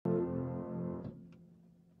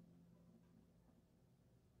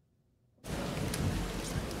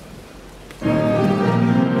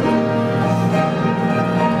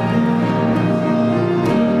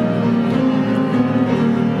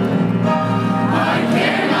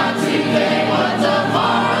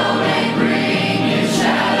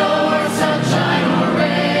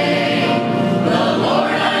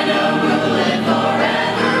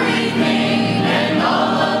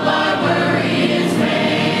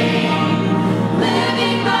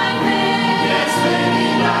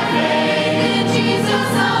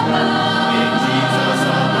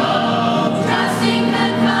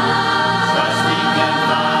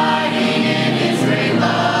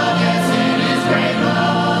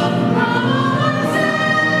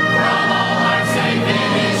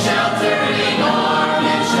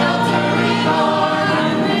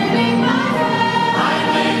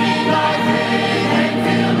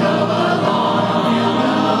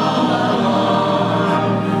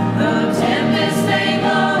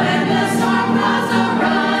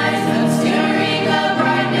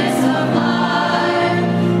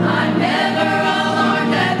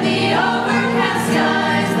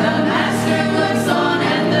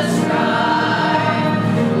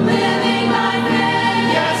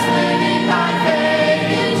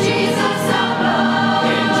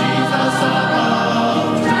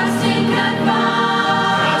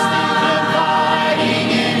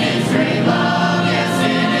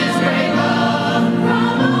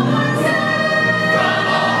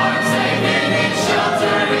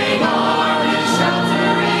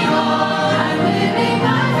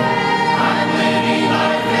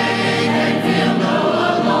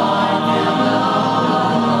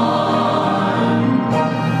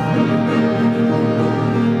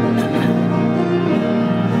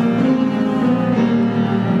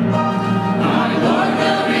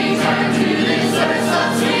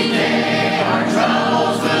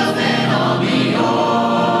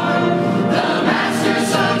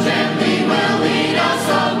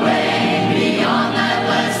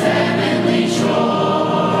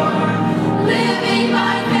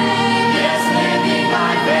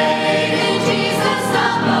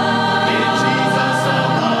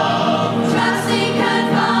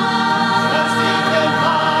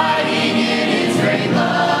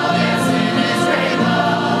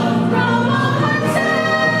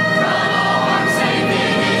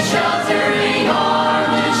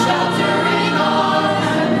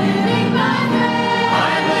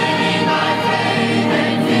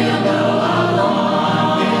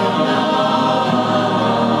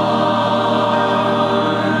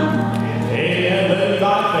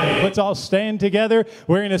all stand together.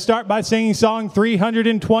 We're going to start by singing song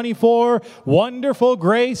 324, Wonderful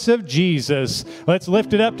Grace of Jesus. Let's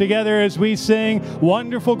lift it up together as we sing,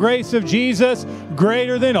 Wonderful Grace of Jesus,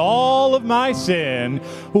 greater than all of my sin.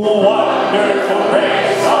 Wonderful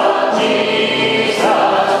Grace of Jesus,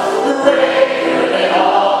 greater than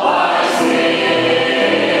all my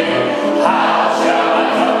sin. How shall I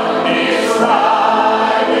come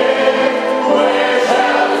describe it? Where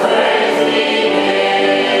shall the praise begin?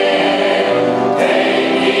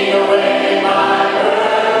 Taking away my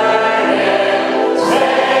burden,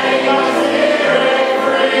 setting my spirit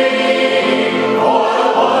free. For the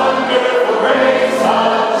wonderful grace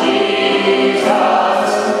of Jesus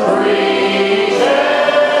reaches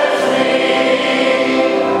me.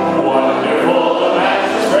 Wonderful the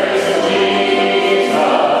matchless grace of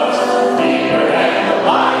Jesus, deeper than the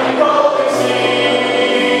mighty golden sea.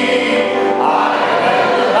 Higher than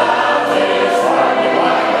the mountains, sparkling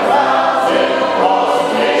like a fountain, all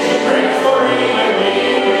sufficient grace for even me.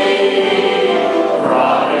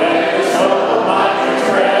 Broader than the scope of my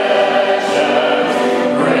transgressions,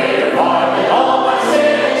 greater far than all my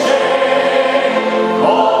sin and shame.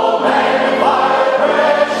 Oh, magnify the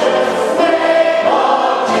precious name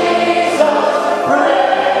of Jesus,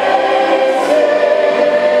 praise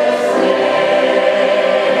His name.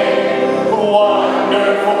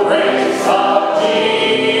 Wonderful grace of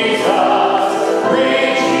Jesus,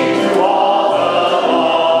 reaching to all the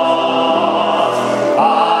lost. I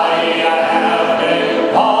have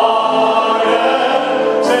been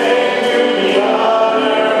pardoned, saved to the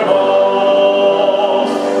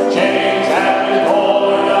uttermost. Chains have been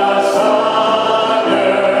torn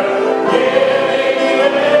asunder, giving me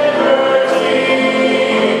liberty.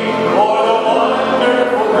 For the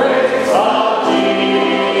wonderful grace of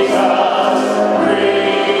Jesus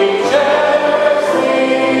reaches me.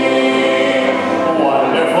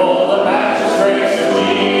 Wonderful the matchless grace of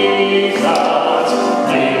Jesus,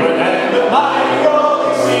 deeper than the mighty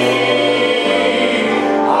golden sea.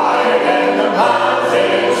 Higher than the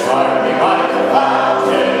mountains, sparkling like a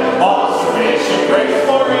fountain, all sufficient grace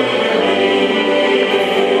for even me.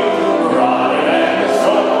 Broader than the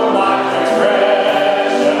scope of my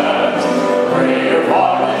transgressions, greater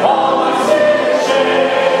far than all my sin and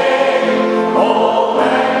shame. Oh,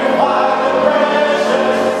 magnify the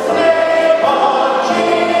precious name of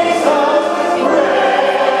Jesus,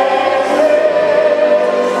 praise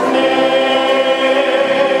His name.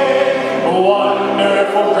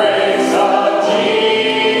 Wonderful grace of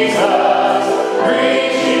Jesus,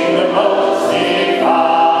 reaching the most defiled.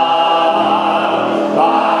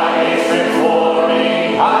 By His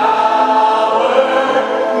transforming power,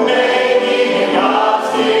 making Him God's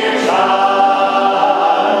dear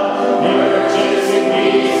child. He purchasing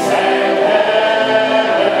peace and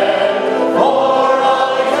heaven for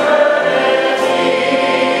all eternity.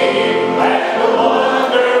 And the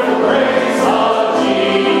wonderful grace of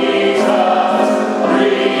Jesus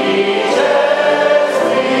reaches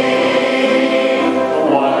me.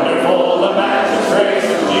 Wonderful the matchless grace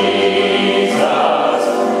of Jesus,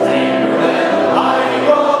 deeper than the mighty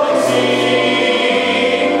golden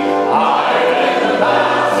sea. Higher than the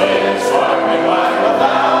mountains, sparkling like a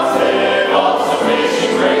fountain, all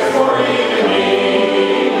sufficient grace for even me.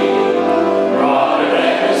 Broader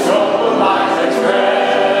than the scope of my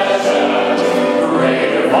transgressions,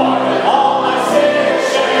 greater far than all my sin and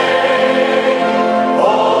shame.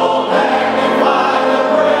 Oh, magnify the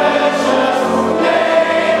precious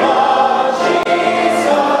name of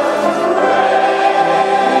Jesus,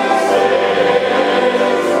 praise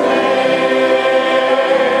His name.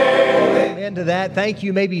 Amen to that. Thank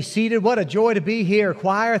you. You may be seated. What a joy to be here,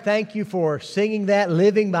 choir. Thank you for singing that,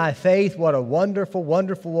 Living by Faith. What a wonderful,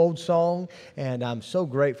 wonderful old song. And I'm so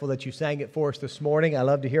grateful that you sang it for us this morning. I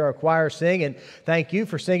love to hear our choir sing. And thank you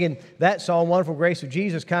for singing that song, Wonderful Grace of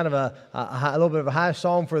Jesus, kind of a little bit of a high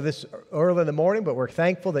song for this early in the morning, but we're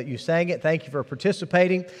thankful that you sang it. Thank you for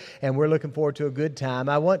participating, and we're looking forward to a good time.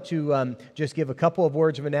 I want to just give a couple of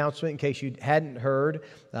words of announcement in case you hadn't heard.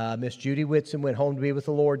 Miss Judy Whitson went home to be with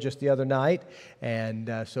the Lord just the other night,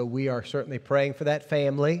 and so we are certainly praying for that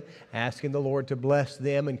family, asking the Lord to bless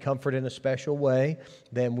them and comfort in a special way.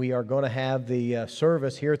 Then we are going to have the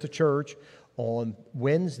service here at the church on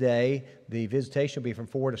Wednesday, The visitation will be from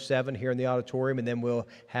 4 to 7 here in the auditorium, and then we'll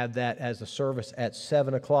have that as a service at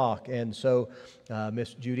 7 o'clock. And so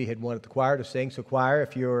Miss Judy had wanted the choir to sing. So choir,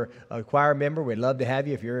 if you're a choir member, we'd love to have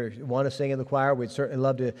you. If you want to sing in the choir, we'd certainly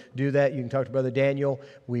love to do that. You can talk to Brother Daniel.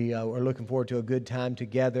 We are looking forward to a good time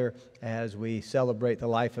together as we celebrate the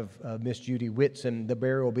life of Miss Judy Whitson. The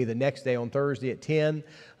burial will be the next day on Thursday at 10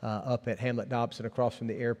 up at Hamlet Dobson across from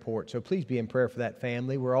the airport. So please be in prayer for that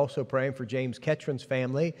family. We're also praying for James Ketron's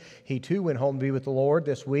family. He too went home to be with the Lord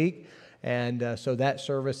this week. And so that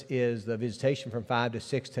service is the visitation from 5 to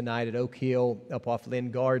 6 tonight at Oak Hill up off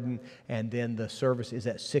Lynn Garden. And then the service is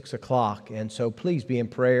at 6 o'clock. And so please be in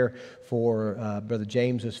prayer for Brother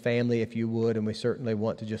James's family if you would. And we certainly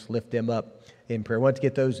want to just lift them up in prayer. I want to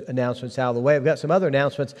get those announcements out of the way. I've got some other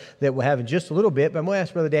announcements that we'll have in just a little bit, but I'm going to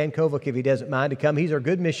ask Brother Dan Kovac if he doesn't mind to come. He's our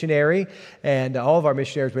good missionary, and all of our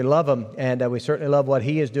missionaries, we love him, and we certainly love what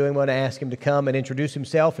he is doing. I want to ask him to come and introduce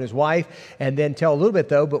himself and his wife, and then tell a little bit,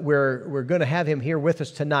 though, but we're going to have him here with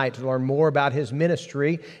us tonight to learn more about his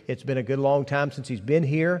ministry. It's been a good long time since he's been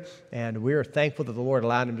here, and we're thankful that the Lord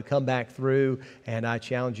allowed him to come back through, and I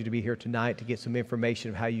challenge you to be here tonight to get some information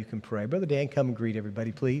of how you can pray. Brother Dan, come and greet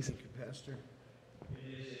everybody, please. Thank you, Pastor.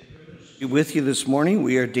 With you this morning,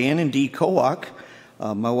 we are Dan and Dee Kowak.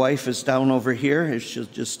 My wife is down over here. She'll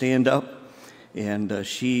just stand up, and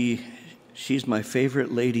she's my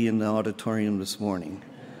favorite lady in the auditorium this morning.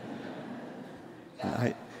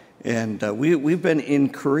 We've been in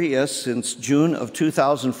Korea since June of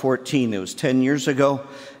 2014. It was 10 years ago,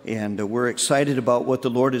 and we're excited about what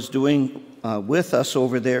the Lord is doing with us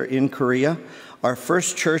over there in Korea. Our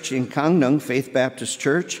first church in Gangneung, Faith Baptist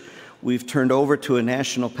Church, we've turned over to a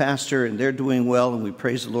national pastor, and they're doing well, and we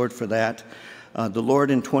praise the Lord for that. The Lord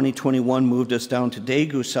in 2021 moved us down to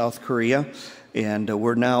Daegu, South Korea, and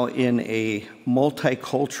we're now in a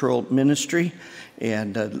multicultural ministry.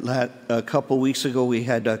 And a couple weeks ago, we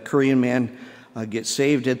had a Korean man get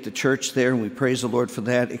saved at the church there, and we praise the Lord for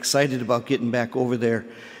that. Excited about getting back over there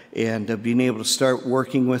and being able to start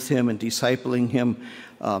working with him and discipling him.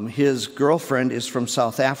 His girlfriend is from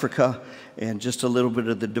South Africa, and just a little bit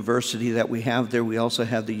of the diversity that we have there. We also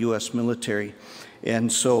have the U.S. military. And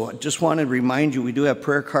so I just want to remind you, we do have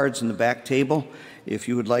prayer cards in the back table. If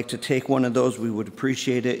you would like to take one of those, we would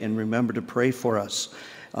appreciate it, and remember to pray for us.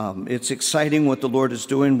 It's exciting what the Lord is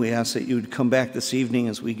doing. We ask that you would come back this evening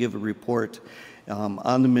as we give a report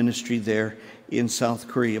on the ministry there in South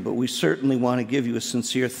Korea. But we certainly want to give you a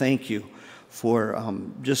sincere thank you for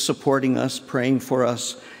just supporting us, praying for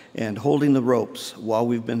us, and holding the ropes while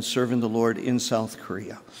we've been serving the Lord in South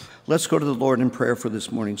Korea. Let's go to the Lord in prayer for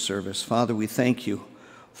this morning's service. Father, we thank you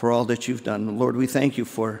for all that you've done. Lord, we thank you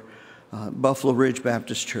for Buffalo Ridge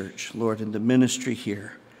Baptist Church, Lord, and the ministry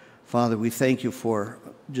here. Father, we thank you for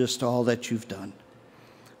just all that you've done.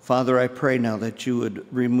 Father, I pray now that you would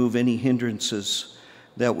remove any hindrances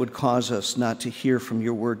that would cause us not to hear from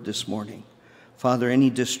your word this morning. Father, any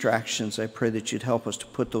distractions, I pray that you'd help us to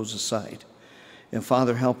put those aside. And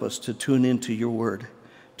Father, help us to tune into your word,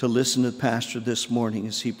 to listen to the pastor this morning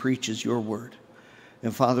as he preaches your word.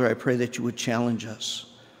 And Father, I pray that you would challenge us.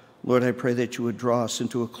 Lord, I pray that you would draw us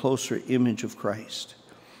into a closer image of Christ.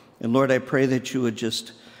 And Lord, I pray that you would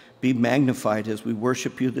just be magnified as we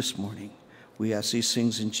worship you this morning. We ask these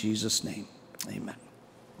things in Jesus' name. Amen.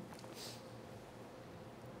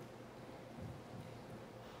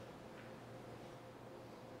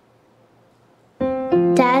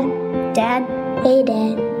 Dad, hey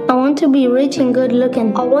Dad. I want to be rich and good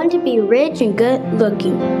looking. I want to be rich and good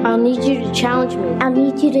looking. I'll need you to challenge me. I'll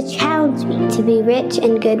need you to challenge me to be rich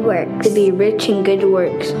in good works. To be rich in good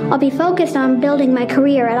works. I'll be focused on building my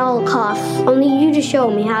career at all costs. I'll need you to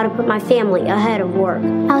show me how to put my family ahead of work.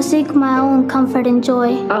 I'll seek my own comfort and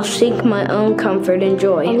joy. I'll seek my own comfort and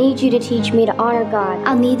joy. I'll need you to teach me to honor God.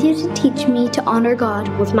 I'll need you to teach me to honor God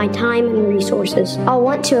with my time and resources. I'll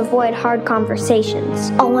want to avoid hard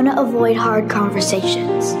conversations. I'll want to avoid hard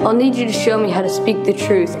conversations. I'll need you to show me how to speak the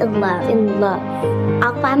truth. In love.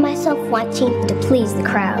 I'll find myself wanting to please the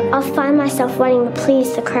crowd. I'll find myself wanting to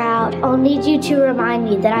please the crowd. I'll need you to remind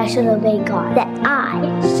me that I should obey God. That I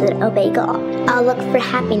should obey God. I'll look for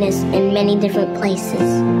happiness in many different places.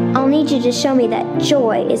 I'll need you to show me that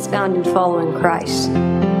joy is found in following Christ.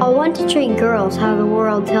 I'll want to treat girls how the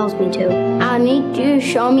world tells me to. I'll need you to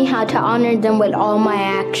show me how to honor them with all my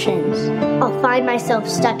actions. I'll find myself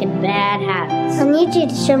stuck in bad habits. I'll need you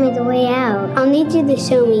to show me the way out. I'll need you to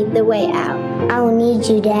show me the way out. I'll need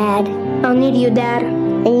you, Dad. I'll need you, Dad.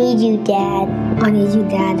 I need you, Dad. I need you,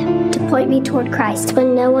 Dad. To point me toward Christ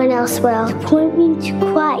when no one else will. To point me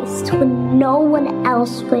to Christ when no one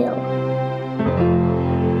else will.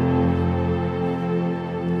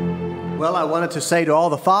 Well, I wanted to say to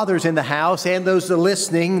all the fathers in the house and those that are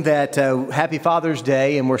listening that happy Father's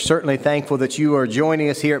Day, and we're certainly thankful that you are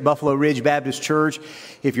joining us here at Buffalo Ridge Baptist Church.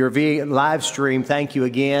 If you're via live stream, thank you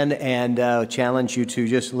again, and challenge you to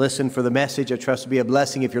just listen for the message. I trust to be a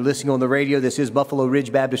blessing. If you're listening on the radio, this is Buffalo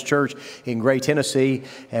Ridge Baptist Church in Gray, Tennessee,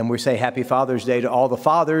 and we say happy Father's Day to all the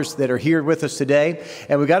fathers that are here with us today.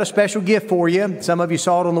 And we got a special gift for you. Some of you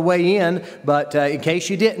saw it on the way in, but in case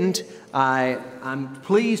you didn't, I'm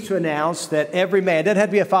pleased to announce that every man, doesn't have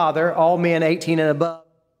to be a father, all men 18 and above.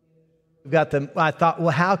 We've got I thought, well,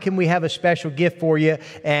 how can we have a special gift for you?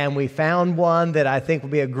 And we found one that I think will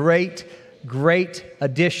be a great, great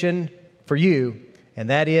addition for you, and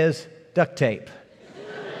that is duct tape.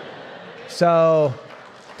 So,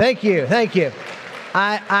 thank you.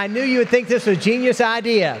 I knew you would think this was a genius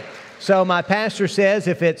idea. So my pastor says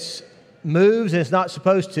if it moves and it's not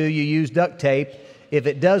supposed to, you use duct tape. If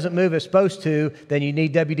it doesn't move as supposed to, then you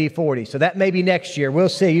need WD-40. So that may be next year. We'll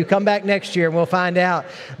see. You come back next year and we'll find out.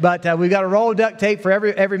 But we've got a roll of duct tape for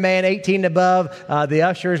every man 18 and above. The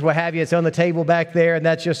ushers will have you. It's on the table back there, and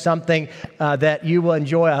that's just something that you will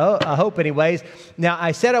enjoy, I hope anyways. Now,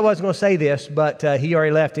 I said I wasn't going to say this, but he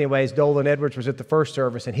already left anyways. Dolan Edwards was at the first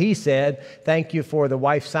service, and he said, thank you for the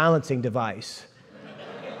wife silencing device.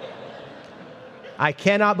 I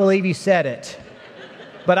cannot believe he said it.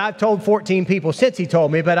 But I've told 14 people since he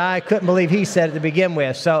told me, but I couldn't believe he said it to begin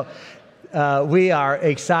with. So we are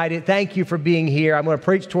excited. Thank you for being here. I'm going to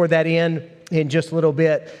preach toward that end in just a little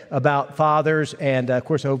bit about fathers. And, of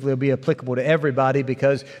course, hopefully it'll be applicable to everybody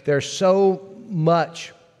because there's so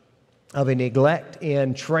much of a neglect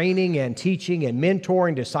in training and teaching and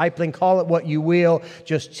mentoring, discipling, call it what you will,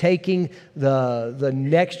 just taking the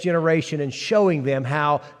next generation and showing them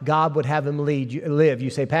how God would have them live. You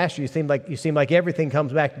say, Pastor, you seem like everything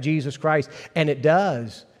comes back to Jesus Christ, and it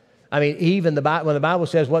does. I mean, even when the Bible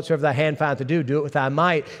says, whatsoever thy hand findeth to do, do it with thy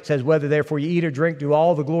might, it says, whether therefore you eat or drink, do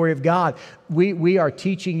all the glory of God. We are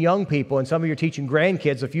teaching young people, and some of you are teaching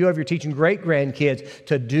grandkids, a few of you are teaching great-grandkids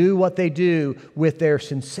to do what they do with their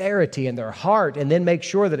sincerity and their heart, and then make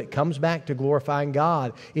sure that it comes back to glorifying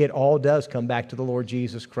God. It all does come back to the Lord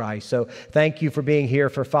Jesus Christ. So thank you for being here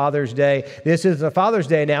for Father's Day. This is a Father's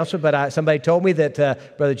Day announcement, but somebody told me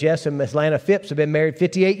that Brother Jess and Miss Lana Phipps have been married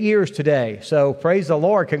 58 years today. So praise the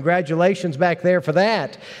Lord. Congratulations back there for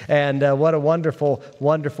that. And what a wonderful,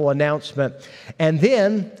 wonderful announcement. And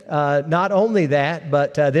then, not only that,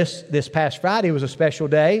 but this past Friday was a special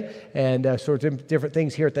day, and sort of different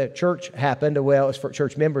things here at the church happened. Well, it's for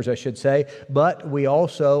church members, I should say. But we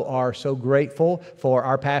also are so grateful for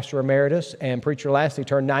our pastor emeritus and preacher Lastly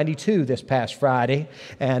turned 92 this past Friday.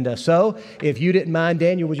 And so, if you didn't mind,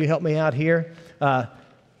 Daniel, would you help me out here?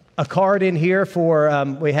 A card in here for,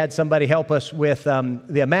 we had somebody help us with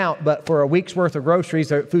the amount, but for a week's worth of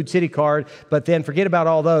groceries, a Food City card. But then forget about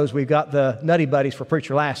all those. We've got the Nutty Buddies for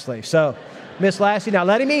Preacher Lastly. So, Miss Lastly, now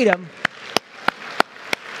let him eat them.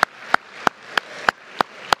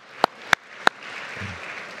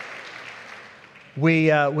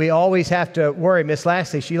 We always have to worry, Miss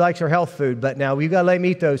Lastly, she likes her health food, but now we've got to let him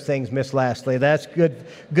eat those things, Miss Lastly. That's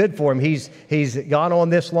good for him. He's gone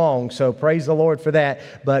on this long, so praise the Lord for that.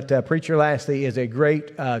 But Preacher Lastly is a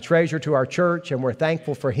great treasure to our church, and we're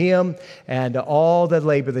thankful for him and all the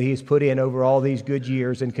labor that he's put in over all these good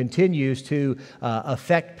years and continues to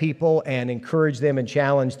affect people and encourage them and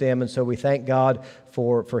challenge them, and so we thank God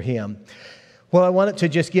for him. Well, I wanted to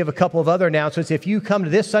just give a couple of other announcements. If you come to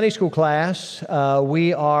this Sunday school class,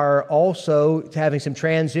 we are also having some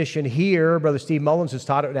transition here. Brother Steve Mullins has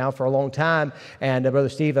taught it now for a long time, and Brother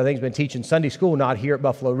Steve, I think, has been teaching Sunday school, not here at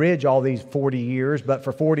Buffalo Ridge all these 40 years, but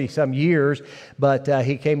for 40-some years. But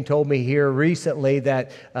he came and told me here recently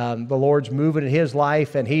that the Lord's moving in his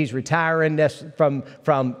life, and he's retiring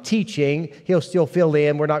from teaching. He'll still fill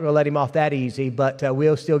in. We're not going to let him off that easy, but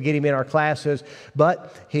we'll still get him in our classes.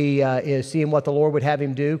 But he is seeing what the Lord would have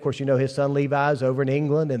him do. Of course, you know his son Levi is over in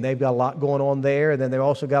England, and they've got a lot going on there. And then they've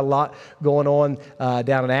also got a lot going on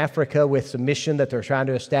down in Africa with some mission that they're trying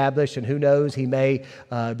to establish. And who knows, he may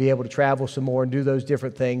be able to travel some more and do those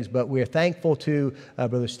different things. But we're thankful to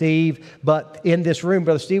Brother Steve. But in this room,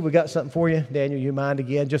 Brother Steve, we got something for you. Daniel, you mind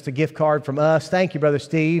again? Just a gift card from us. Thank you, Brother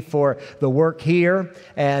Steve, for the work here.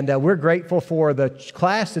 And we're grateful for the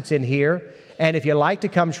class that's in here. And if you'd like to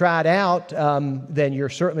come try it out, then you're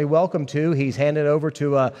certainly welcome to. He's handed over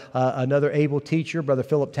to another able teacher. Brother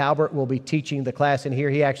Philip Talbert will be teaching the class in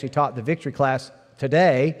here. He actually taught the victory class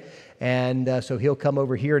today. and so he'll come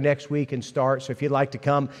over here next week and start. So if you'd like to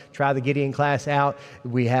come, try the Gideon class out.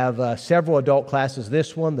 We have several adult classes.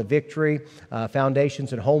 This one, the Victory,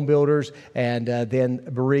 Foundations and Home Builders, and then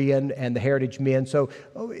Berean and the Heritage Men. So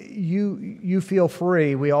you feel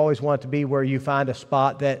free. We always want it to be where you find a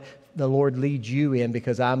spot that the Lord leads you in,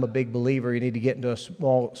 because I'm a big believer you need to get into a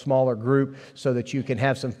smaller group so that you can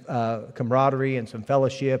have some camaraderie and some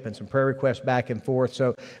fellowship and some prayer requests back and forth.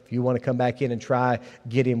 So if you want to come back in and try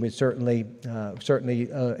Gideon, we'd certainly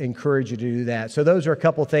encourage you to do that. So those are a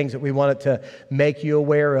couple things that we wanted to make you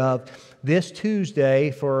aware of. This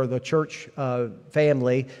Tuesday, for the church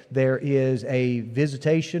family, there is a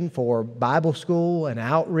visitation for Bible school and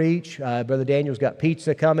outreach. Brother Daniel's got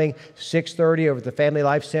pizza coming, 6:30 over at the Family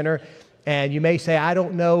Life Center. And you may say, I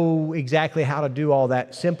don't know exactly how to do all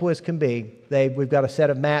that. Simple as can be. We've got a set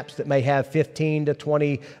of maps that may have 15 to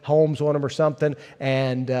 20 homes on them or something,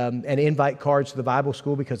 and invite cards to the Bible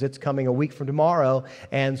school, because it's coming a week from tomorrow.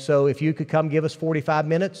 And so if you could come give us 45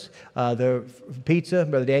 minutes, the pizza,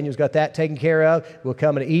 Brother Daniel's got that taken care of. We'll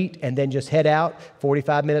come and eat and then just head out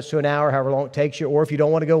 45 minutes to an hour, however long it takes you. Or if you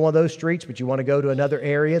don't want to go one of those streets, but you want to go to another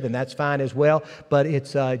area, then that's fine as well. But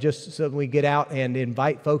it's just so we get out and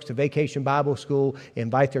invite folks to Vacation Bible School,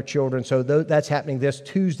 invite their children. So that's happening this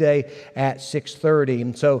Tuesday at 6:30.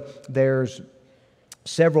 And so there's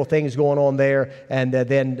several things going on there. And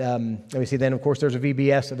then, let me see, then of course there's a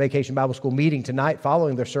VBS, a Vacation Bible School meeting tonight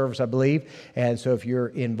following their service, I believe. And so if you're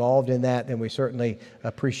involved in that, then we certainly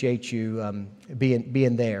appreciate you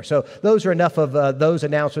being there. So those are enough of those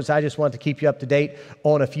announcements. I just wanted to keep you up to date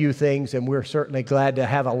on a few things, and we're certainly glad to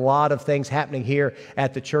have a lot of things happening here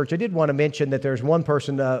at the church. I did want to mention that there's one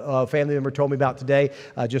person, a family member told me about today,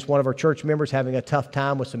 just one of our church members having a tough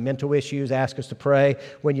time with some mental issues, asked us to pray.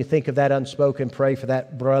 When you think of that unspoken, pray for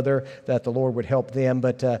that brother, that the Lord would help them.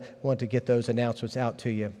 But I want to get those announcements out to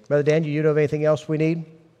you. Brother Daniel, you know of anything else we need?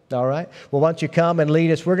 All right. Well, why don't you come and lead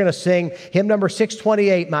us? We're going to sing hymn number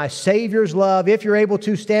 628, My Savior's Love. If you're able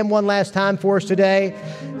to, stand one last time for us today.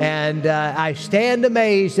 And I stand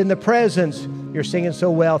amazed in the presence. You're singing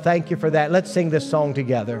so well. Thank you for that. Let's sing this song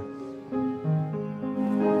together.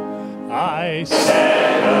 I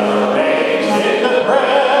stand amazed in the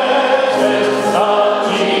presence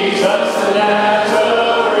of Jesus the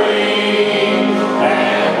Nazarene,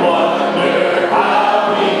 and wonder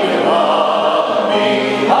how he could love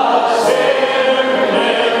me, a sinner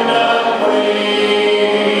and unclean.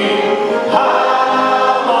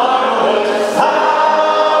 How marvelous,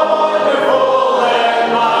 how wonderful, and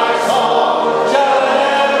my song shall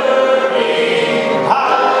ever be.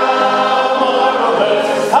 How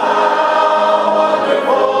marvelous, how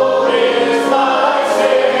wonderful is my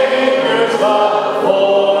Savior's love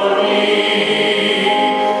for me.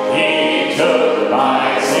 He took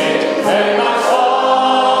my sins and my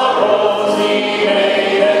sorrows, he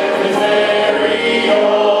made them his very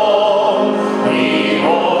own. He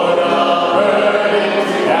bore the burden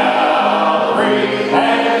to Calvary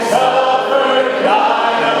and suffered,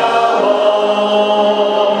 died alone.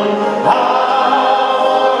 How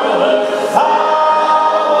marvelous, how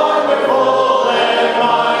wonderful, and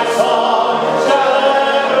my song shall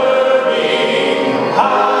ever be.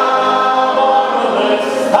 How marvelous,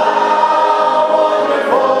 how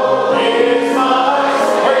wonderful is my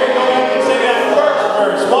Savior. Go ahead and sing that first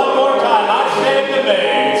verse one more time. I stand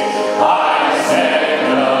amazed. I stand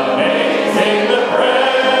amazed in the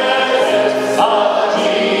presence of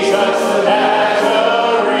Jesus the Nazarene,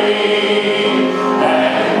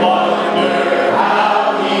 and wonder how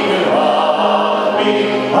he could love me,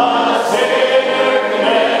 a sinner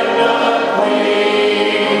and unclean.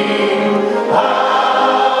 How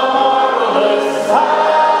marvelous, how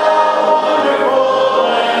wonderful,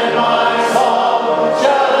 and my song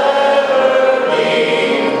shall ever be.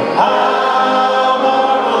 How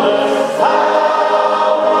marvelous, how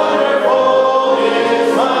wonderful is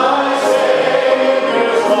my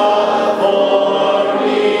Savior's love for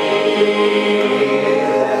me.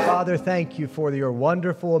 Father, thank you for your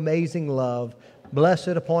wonderful, amazing love. Bless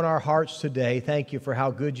it upon our hearts today. Thank you for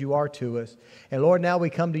how good you are to us. And Lord, now we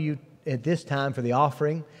come to you at this time for the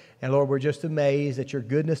offering. And Lord, we're just amazed at your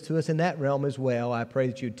goodness to us in that realm as well. I pray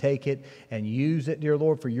that you'd take it and use it, dear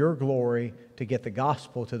Lord, for your glory to get the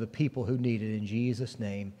gospel to the people who need it. In Jesus'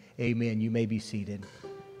 name, amen. You may be seated.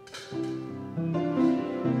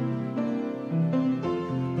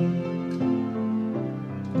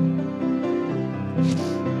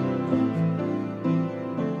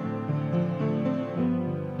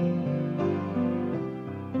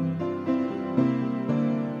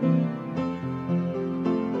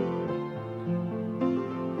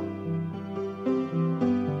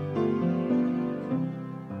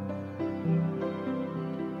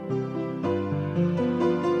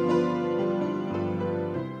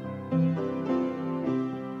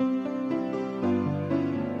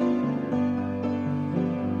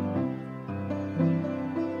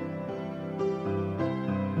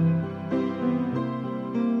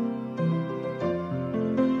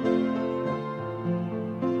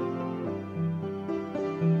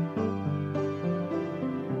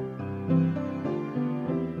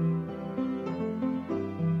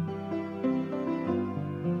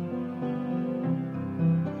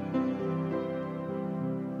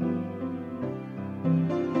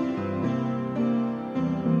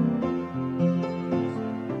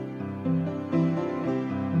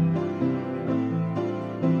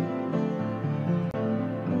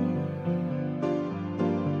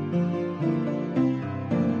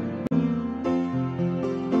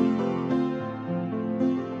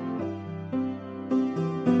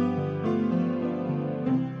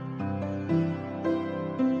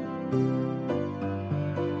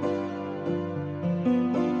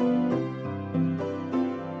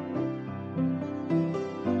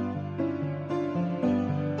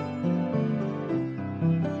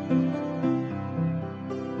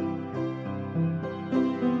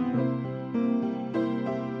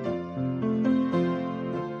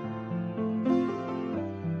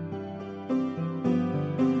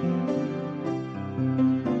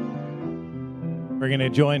 We're going to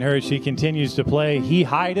join her as she continues to play He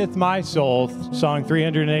Hideth My Soul, song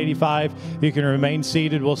 385. You can remain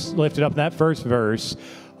seated. We'll lift it up in that first verse.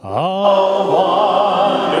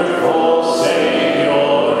 Oh, wonderful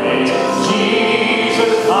Savior is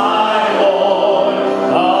Jesus, my Lord,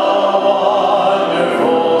 a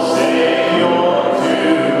wonderful Savior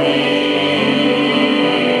to me.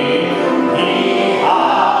 He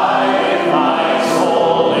hideth my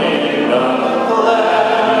soul in the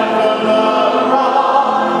cleft of the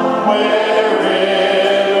rock, where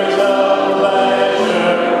rivers of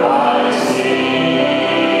pleasure I see.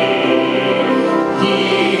 He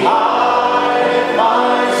hideth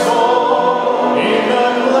my soul in the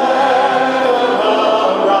cleft of the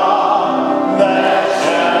rock, that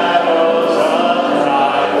shadows of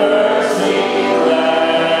privacy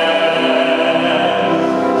lend.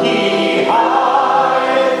 He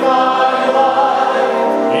hideth my life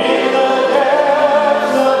in the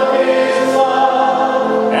depths of His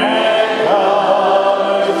love, and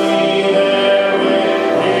covers me there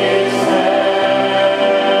with His hand,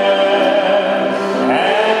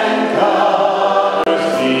 and covers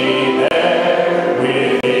me there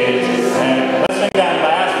with His hand. Let's sing that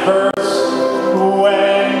last verse.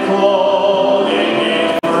 When clothed in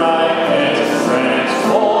His brightness,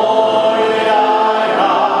 transported I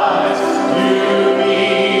rise to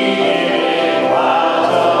meet Him in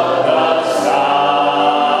clouds of the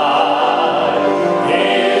sky.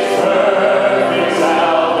 His perfect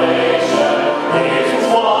salvation, His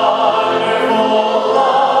wonderful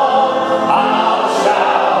love, I'll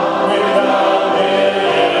shout with the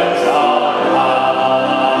millions on high.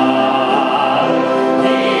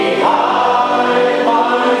 He hideth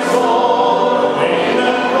my soul in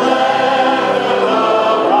the cleft of the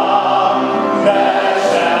rock, that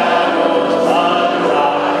shadows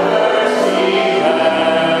unprivacy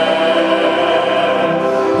lend.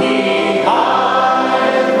 He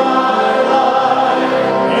hideth my life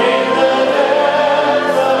in the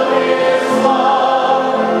depths of His love,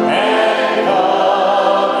 and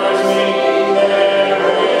covers me there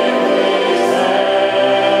with His hand,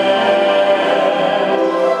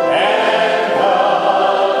 and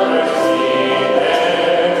covers me there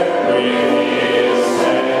with His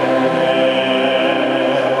hand.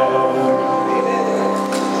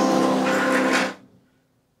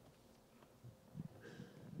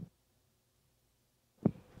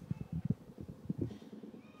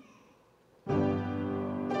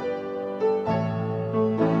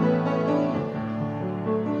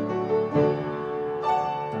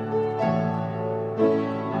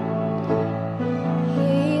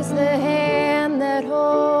 He's the hand that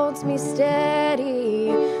holds me steady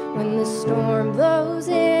when the storm blows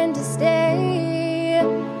in to stay.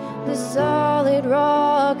 The solid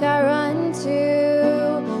rock I run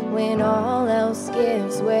to when all else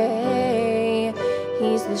gives way.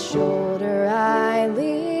 He's the shoulder I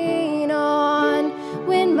lean on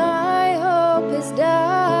when my hope has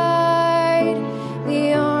died.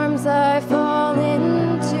 The arms I fall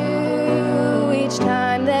into each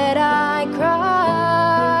time that I cry.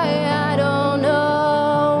 I don't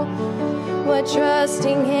know what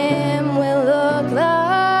trusting Him will look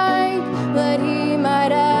like, what He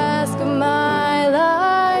might ask of my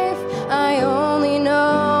life. I only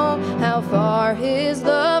know how far His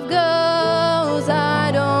love goes.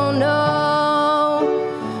 I don't know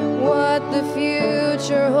what the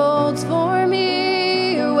future holds for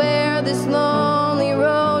me, or where this lonely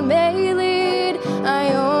road may lead.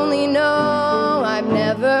 I only know I've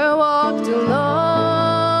never walked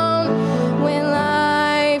alone when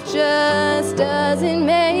life just doesn't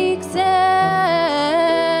make sense.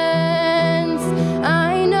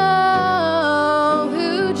 I know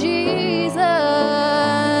who Jesus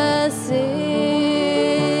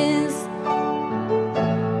is.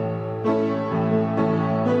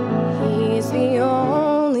 He's the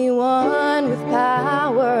only one with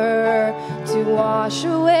power to wash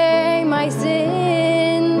away my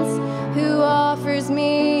sins, who offers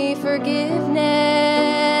me forgiveness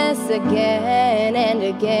again and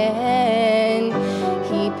again.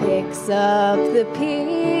 He picks up the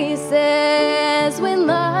pieces when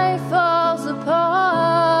life falls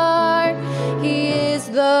apart. He is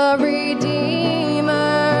the Redeemer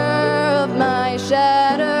of my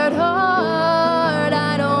shattered heart.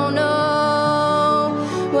 I don't know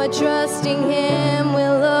what trusting Him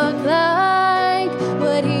will look like,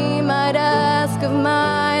 what He might ask of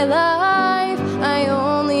my life. I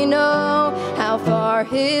only know how far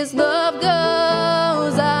His love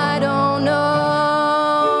goes. I don't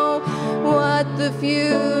know what the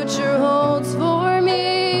future holds for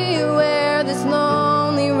me, where this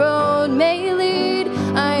lonely road may lead.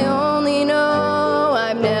 I only know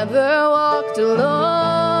I've never walked alone.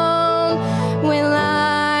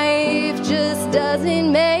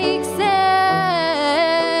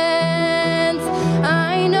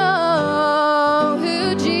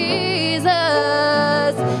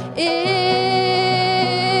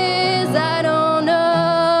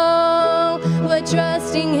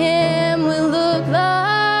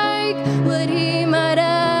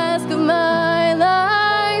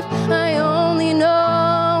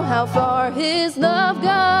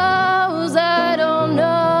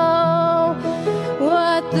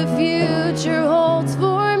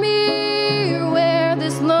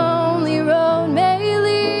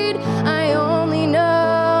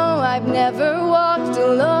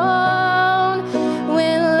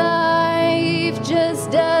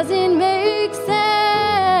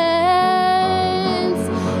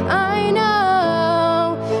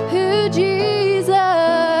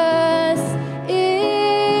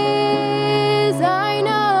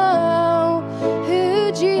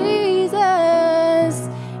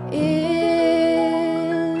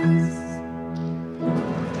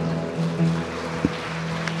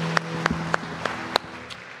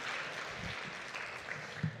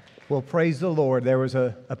 Well, praise the Lord. There was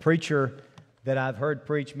a preacher that I've heard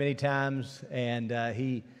preach many times, and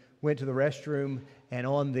he went to the restroom, and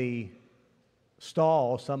on the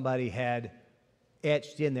stall, somebody had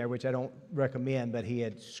etched in there, which I don't recommend, but he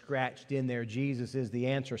had scratched in there, Jesus is the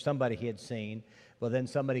answer, somebody he had seen. Well, then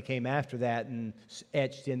somebody came after that and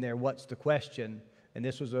etched in there, what's the question? And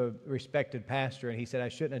this was a respected pastor, and he said, I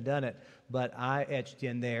shouldn't have done it, but I etched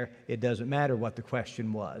in there, it doesn't matter what the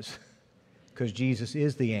question was, because Jesus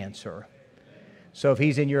is the answer. So if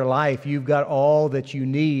He's in your life, you've got all that you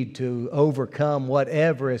need to overcome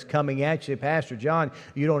whatever is coming at you. Pastor John,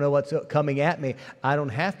 you don't know what's coming at me. I don't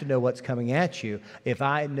have to know what's coming at you. If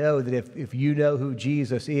I know that if you know who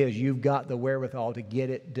Jesus is, you've got the wherewithal to get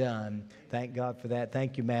it done. Thank God for that.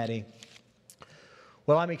 Thank you, Maddie.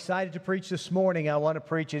 Well, I'm excited to preach this morning. I want to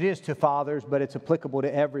preach. It is to fathers, but it's applicable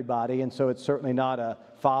to everybody, and so it's certainly not a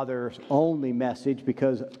father's-only message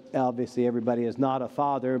because obviously everybody is not a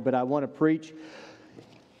father, but I want to preach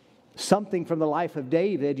something from the life of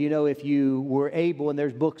David. You know, if you were able, and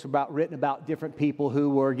there's books written about different people who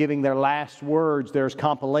were giving their last words. There's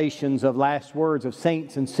compilations of last words of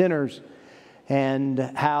saints and sinners, and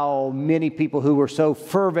how many people who were so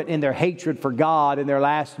fervent in their hatred for God in their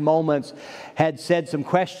last moments had said some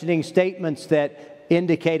questioning statements that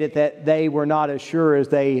indicated that they were not as sure as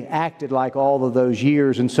they acted like all of those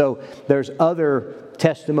years. And so there's other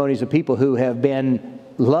testimonies of people who have been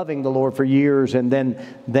loving the Lord for years, and then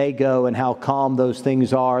they go, and how calm those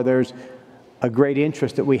things are. There's a great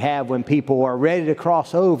interest that we have when people are ready to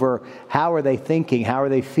cross over. How are they thinking? How are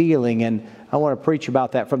they feeling? And I want to preach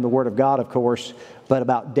about that from the Word of God, of course, but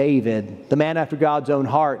about David, the man after God's own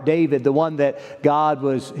heart. David, the one that God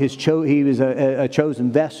was he was a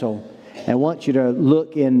chosen vessel. And I want you to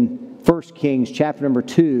look in 1 Kings chapter number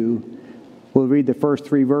 2. We'll read the first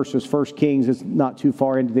 3 verses. 1 Kings is not too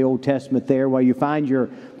far into the Old Testament there. While you find your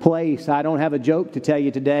place, I don't have a joke to tell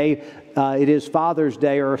you today. It is Father's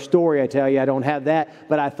Day, or a story I tell you. I don't have that.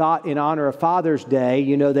 But I thought in honor of Father's Day,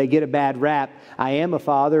 you know, they get a bad rap. I am a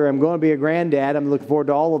father. I'm going to be a granddad. I'm looking forward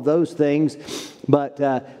to all of those things.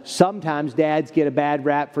 But sometimes dads get a bad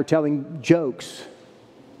rap for telling jokes.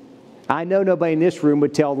 I know nobody in this room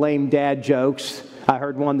would tell lame dad jokes. I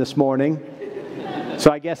heard one this morning.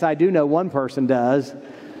 So I guess I do know one person does.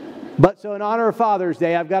 But so in honor of Father's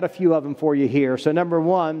Day, I've got a few of them for you here. So number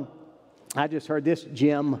one, I just heard this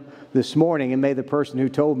gem this morning, and may the person who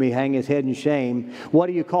told me hang his head in shame. What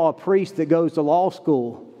do you call a priest that goes to law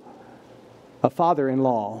school? A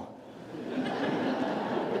father-in-law.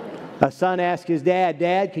 A son asked his dad,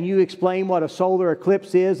 Dad, can you explain what a solar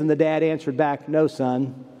eclipse is? And the dad answered back, no,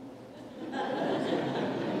 son.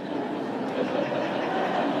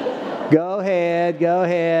 Go ahead.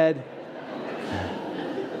 The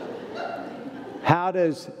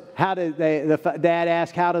dad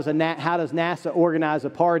asked, how does NASA organize a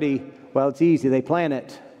party? Well, it's easy. They plan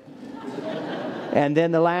it. And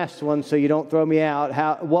then the last one, so you don't throw me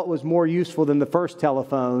out, what was more useful than the first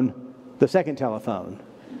telephone? The second telephone.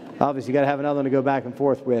 Obviously, you got to have another one to go back and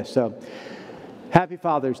forth with. So, happy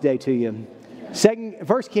Father's Day to you.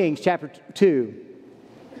 1 Kings chapter 2.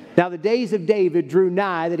 Now the days of David drew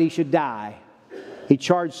nigh that he should die. He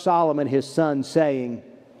charged Solomon his son, saying,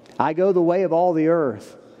 I go the way of all the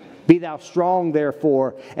earth. Be thou strong,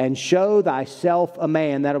 therefore, and show thyself a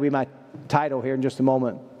man. That'll be my title here in just a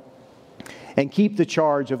moment. And keep the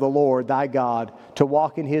charge of the Lord thy God, to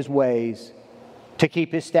walk in His ways, to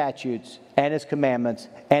keep His statutes and His commandments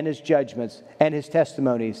and His judgments and His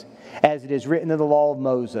testimonies, as it is written in the law of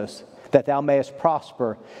Moses, that thou mayest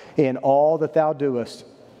prosper in all that thou doest,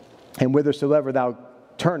 and whithersoever thou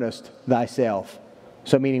turnest thyself.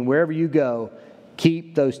 So meaning wherever you go,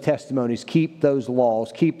 keep those testimonies, keep those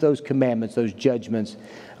laws, keep those commandments, those judgments.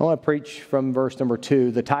 I want to preach from verse number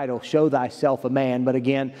 2, the title, Show Thyself a Man, but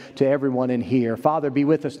again, to everyone in here. Father, be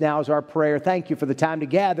with us now is our prayer. Thank you for the time to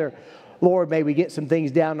gather. Lord, may we get some things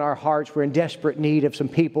down in our hearts. We're in desperate need of some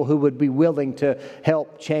people who would be willing to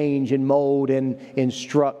help change and mold and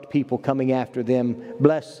instruct people coming after them.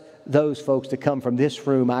 Bless those folks to come from this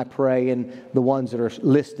room, I pray, and the ones that are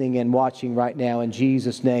listening and watching right now. In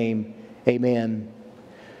Jesus' name, amen.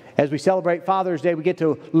 As we celebrate Father's Day, we get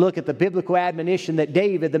to look at the biblical admonition that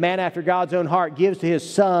David, the man after God's own heart, gives to his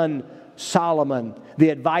son Solomon, the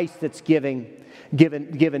advice that's given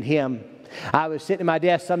him. I was sitting at my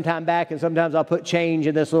desk sometime back, and sometimes I'll put change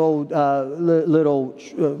in this little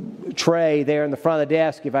tray there in the front of the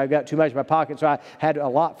desk if I've got too much in my pocket. So I had a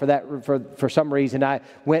lot for that for some reason. I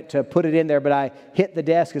went to put it in there, but I hit the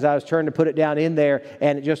desk as I was turning to put it down in there,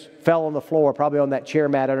 and it just fell on the floor, probably on that chair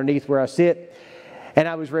mat underneath where I sit. And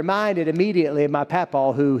I was reminded immediately of my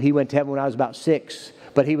papaw, who he went to heaven when I was about 6.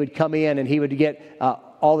 but he would come in and he would get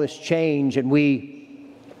all this change, and we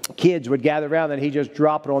kids would gather around and he'd just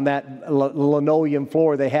drop it on that linoleum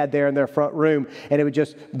floor they had there in their front room, and it would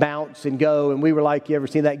just bounce and go. And we were like, you ever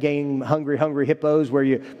seen that game Hungry Hungry Hippos, where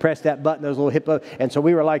you press that button, those little hippos? And so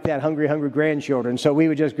we were like that, Hungry Hungry grandchildren. So we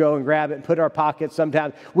would just go and grab it and put it in our pockets.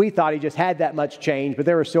 Sometimes we thought he just had that much change, but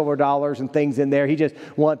there were silver dollars and things in there. He just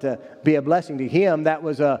wanted to be a blessing to him. That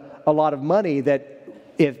was a lot of money that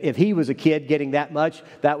if he was a kid getting that much,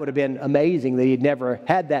 that would have been amazing that he'd never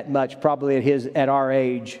had that much probably at our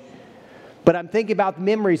age. But I'm thinking about the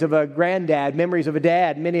memories of a granddad, memories of a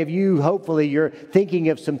dad. Many of you, hopefully, you're thinking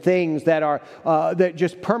of some things that are that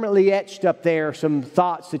just permanently etched up there, some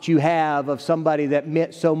thoughts that you have of somebody that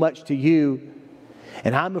meant so much to you.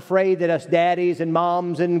 And I'm afraid that us daddies and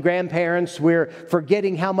moms and grandparents, we're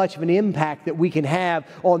forgetting how much of an impact that we can have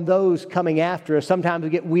on those coming after us. Sometimes we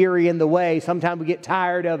get weary in the way. Sometimes we get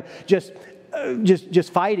tired of just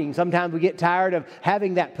fighting. Sometimes we get tired of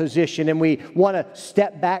having that position and we want to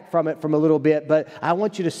step back from it from a little bit. But I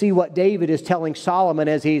want you to see what David is telling Solomon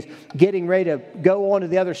as he's getting ready to go on to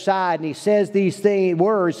the other side. And he says these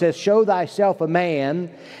words, says, show thyself a man.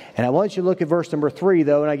 And I want you to look at verse number 3,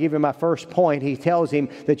 though, and I give you my first point. He tells him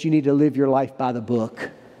that you need to live your life by the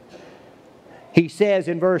book. He says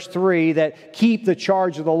in verse 3 that keep the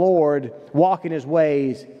charge of the Lord, walk in His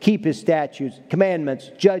ways, keep His statutes,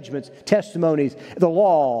 commandments, judgments, testimonies, the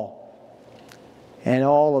law, and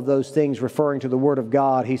all of those things referring to the Word of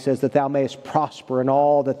God. He says that thou mayest prosper in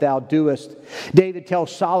all that thou doest. David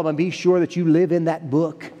tells Solomon, be sure that you live in that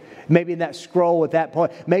book. Maybe in that scroll at that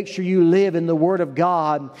point. Make sure you live in the Word of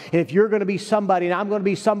God. And if you're going to be somebody, and I'm going to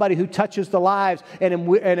be somebody who touches the lives and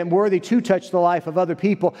am worthy to touch the life of other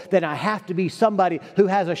people, then I have to be somebody who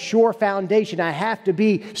has a sure foundation. I have to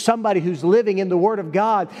be somebody who's living in the Word of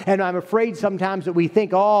God. And I'm afraid sometimes that we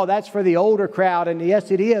think, oh, that's for the older crowd. And yes,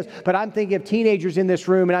 it is. But I'm thinking of teenagers in this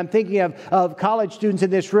room, and I'm thinking of college students in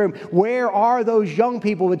this room. Where are those young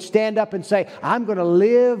people who would stand up and say, I'm going to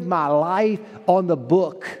live my life on the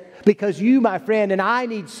book? Because you, my friend, and I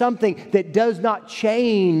need something that does not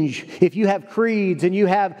change. If you have creeds and you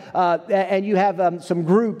have some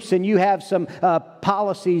groups and you have some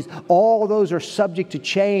policies, all those are subject to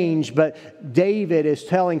change. But David is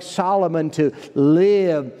telling Solomon to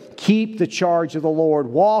live, keep the charge of the Lord,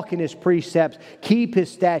 walk in His precepts, keep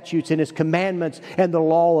His statutes and His commandments and the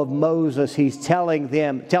law of Moses. He's telling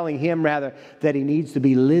him that he needs to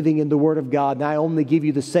be living in the Word of God. And I only give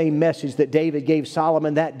you the same message that David gave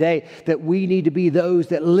Solomon that day, that we need to be those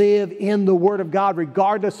that live in the Word of God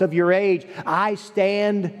regardless of your age. I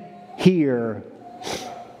stand here.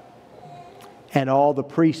 And all the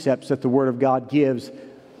precepts that the Word of God gives.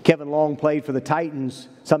 Kevin Long played for the Titans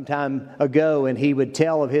some time ago, and he would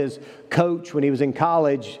tell of his coach when he was in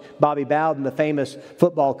college, Bobby Bowden, the famous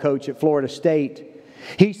football coach at Florida State.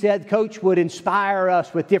 He said Coach would inspire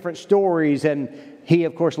us with different stories, and he,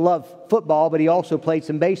 of course, loved football, but he also played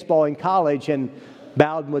some baseball in college, and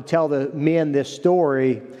Bowden would tell the men this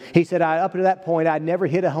story. He said, up to that point, I'd never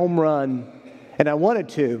hit a home run, and I wanted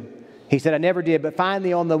to. He said, I never did, but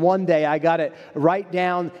finally on the one day, I got it right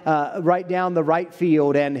down the right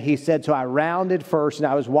field. And he said, so I rounded first, and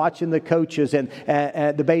I was watching the coaches and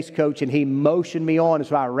the base coach, and he motioned me on. And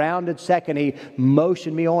so I rounded second, he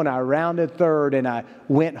motioned me on. I rounded third, and I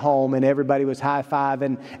went home, and everybody was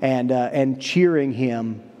high-fiving and cheering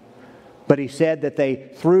him. But he said that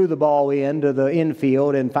they threw the ball into the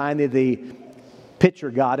infield, and finally the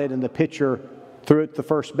pitcher got it, and the pitcher threw it to the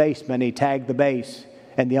first baseman. He tagged the base.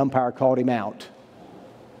 And the umpire called him out.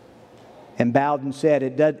 And Bowden said,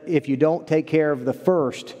 if you don't take care of the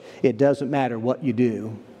first, it doesn't matter what you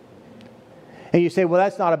do. And you say, well,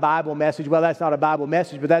 that's not a Bible message. Well, that's not a Bible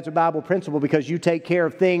message, but that's a Bible principle, because you take care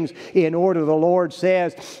of things in order. The Lord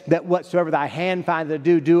says that whatsoever thy hand findeth to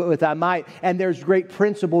do, do it with thy might. And there's great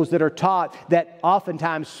principles that are taught that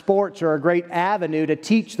oftentimes sports are a great avenue to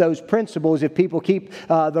teach those principles if people keep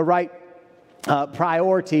the right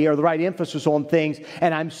priority or the right emphasis on things.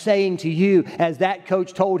 And I'm saying to you, as that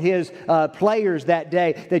coach told his players that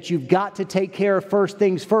day, that you've got to take care of first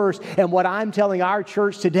things first. And what I'm telling our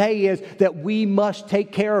church today is that we must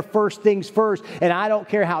take care of first things first. And I don't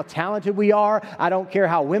care how talented we are. I don't care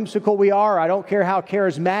how whimsical we are. I don't care how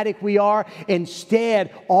charismatic we are.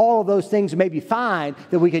 Instead, all of those things may be fine,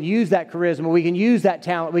 that we can use that charisma, we can use that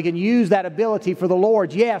talent, we can use that ability for the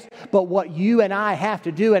Lord, yes. But what you and I have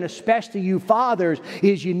to do, and especially you fathers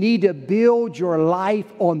is you need to build your life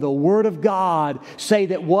on the Word of God. Say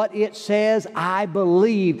that what it says, I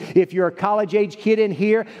believe. If you're a college-age kid in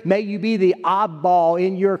here, may you be the oddball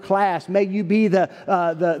in your class. May you be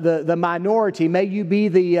the minority. May you be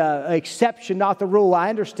the exception, not the rule. I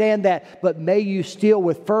understand that, but may you still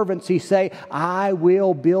with fervency say, I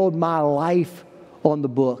will build my life on the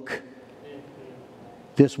book.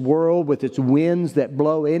 This world with its winds that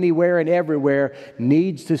blow anywhere and everywhere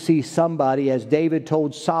needs to see somebody, as David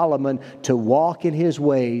told Solomon, to walk in his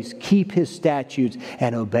ways, keep his statutes,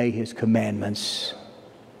 and obey his commandments.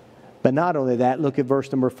 But not only that, look at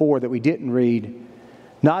verse number 4 that we didn't read.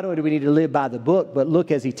 Not only do we need to live by the book, but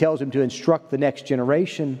look as he tells him to instruct the next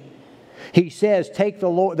generation. He says, take the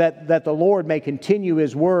Lord, that the Lord may continue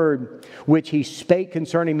His word, which He spake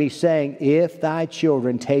concerning me, saying, if thy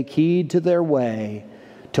children take heed to their way,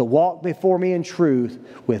 to walk before me in truth,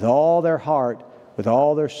 with all their heart, with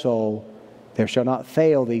all their soul, there shall not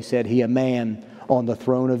fail thee, said he, a man on the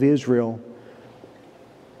throne of Israel.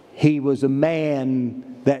 He was a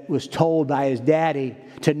man that was told by his daddy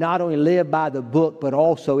to not only live by the book, but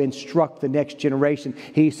also instruct the next generation.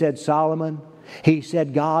 He said, Solomon, he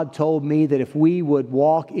said, God told me that if we would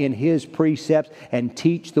walk in His precepts and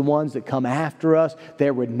teach the ones that come after us,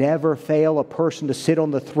 there would never fail a person to sit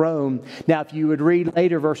on the throne. Now, if you would read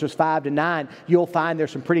later verses 5 to 9, you'll find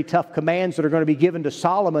there's some pretty tough commands that are going to be given to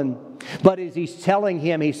Solomon. But as he's telling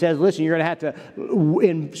him, he says, listen, you're going to have to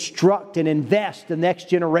instruct and invest the next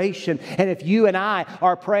generation. And if you and I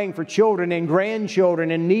are praying for children and grandchildren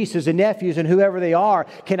and nieces and nephews and whoever they are,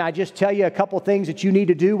 can I just tell you a couple things that you need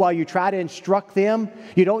to do while you try to instruct them?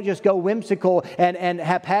 You don't just go whimsical and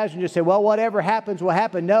haphazard and just say, well, whatever happens will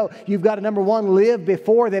happen. No, you've got to, number one, live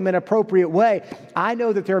before them in an appropriate way. I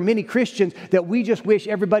know that there are many Christians that we just wish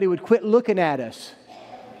everybody would quit looking at us.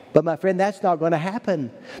 But my friend, that's not going to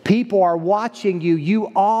happen. People are watching you.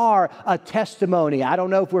 You are a testimony. I don't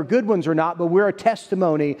know if we're good ones or not, but we're a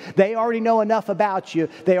testimony. They already know enough about you.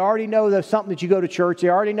 They already know there's something that you go to church. They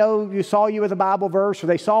already know you saw you with a Bible verse, or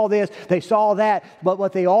they saw this, they saw that. But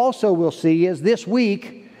what they also will see is this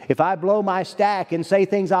week, if I blow my stack and say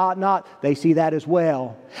things I ought not, they see that as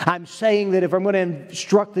well. I'm saying that if I'm going to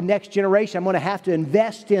instruct the next generation, I'm going to have to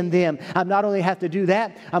invest in them. I'm not only have to do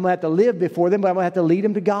that, I'm going to have to live before them, but I'm going to have to lead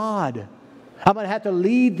them to God. I'm going to have to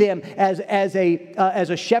lead them as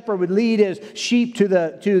a shepherd would lead his sheep to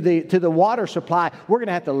the water supply. We're going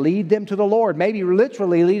to have to lead them to the Lord. Maybe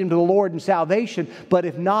literally lead them to the Lord in salvation, but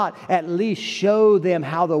if not, at least show them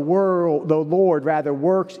how the Lord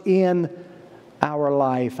works in our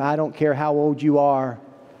life. I don't care how old you are.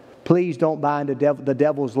 Please don't buy into the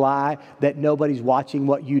devil's lie that nobody's watching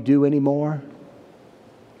what you do anymore.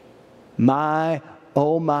 My,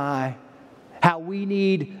 oh my, how we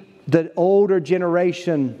need the older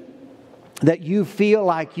generation, that you feel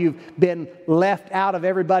like you've been left out of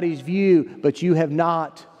everybody's view, but you have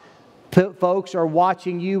not. Folks are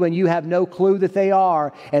watching you and you have no clue that they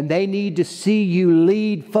are, and they need to see you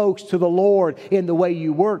lead folks to the Lord in the way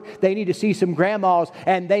you work. They need to see some grandmas,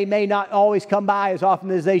 and they may not always come by as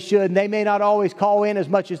often as they should, and they may not always call in as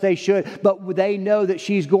much as they should, but they know that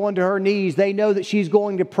she's going to her knees. They know that she's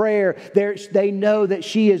going to prayer. They know that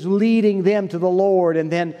she is leading them to the Lord.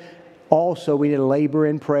 And then also we need to labor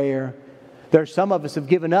in prayer. There's some of us have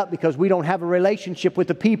given up because we don't have a relationship with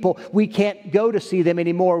the people. We can't go to see them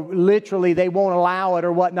anymore. Literally, they won't allow it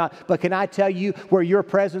or whatnot. But can I tell you, where your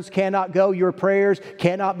presence cannot go, your prayers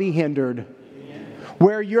cannot be hindered.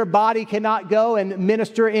 Where your body cannot go and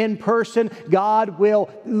minister in person, God will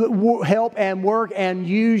help and work and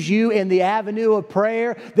use you in the avenue of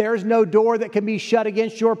prayer. There's no door that can be shut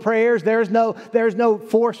against your prayers. There's no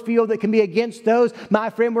force field that can be against those. My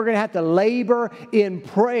friend, we're going to have to labor in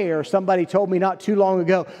prayer. Somebody told me not too long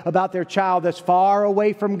ago about their child that's far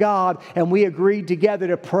away from God, and we agreed together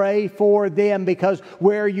to pray for them, because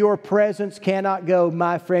where your presence cannot go,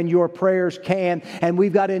 my friend, your prayers can. And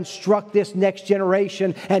we've got to instruct this next generation.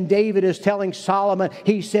 And David is telling Solomon,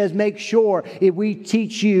 he says, make sure if we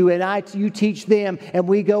teach you and you teach them, and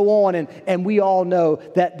we go on, and we all know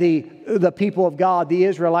that the people of God, the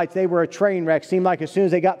Israelites, they were a train wreck. Seemed like as soon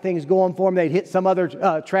as they got things going for them, they'd hit some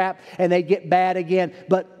other trap and they'd get bad again.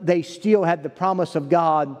 But they still had the promise of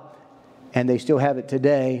God, and they still have it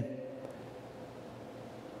today.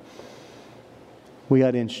 We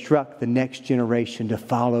got to instruct the next generation to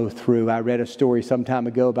follow through. I read a story some time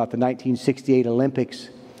ago about the 1968 Olympics.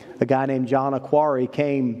 A guy named John Aquari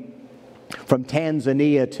came from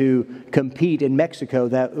Tanzania to compete in Mexico.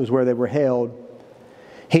 That was where they were held.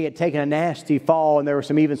 He had taken a nasty fall, and there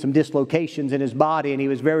were even some dislocations in his body, and he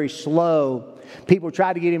was very slow. People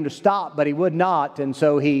tried to get him to stop, but he would not, and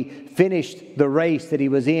so he finished the race that he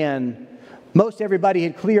was in. Most everybody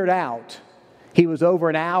had cleared out. He was over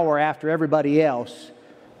an hour after everybody else.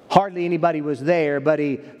 Hardly anybody was there, but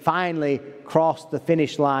he finally crossed the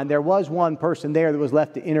finish line. There was one person there that was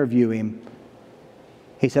left to interview him.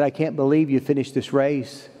 He said, "I can't believe you finished this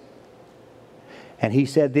race." And he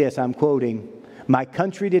said this, I'm quoting, "My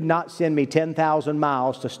country did not send me 10,000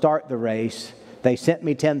 miles to start the race. They sent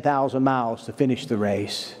me 10,000 miles to finish the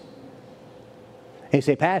race." And you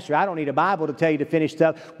say, "Pastor, I don't need a Bible to tell you to finish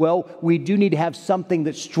stuff." Well, we do need to have something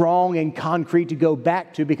that's strong and concrete to go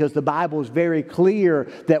back to, because the Bible is very clear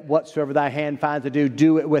that whatsoever thy hand finds to do,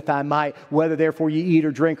 do it with thy might. Whether therefore you eat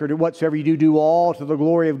or drink or do whatsoever you do, do all to the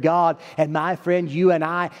glory of God. And my friend, you and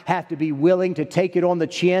I have to be willing to take it on the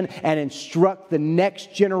chin and instruct the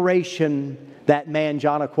next generation. That man,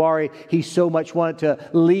 John Aquari, he so much wanted to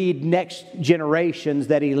lead next generations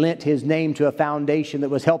that he lent his name to a foundation that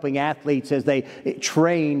was helping athletes as they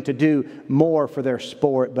trained to do more for their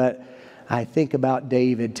sport. But I think about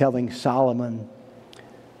David telling Solomon,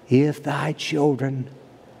 "If thy children,"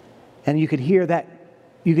 and you can hear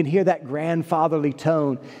that grandfatherly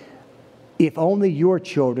tone, if only your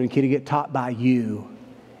children could get taught by you,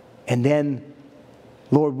 and then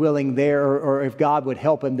Lord willing, or if God would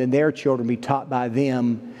help them, then their children be taught by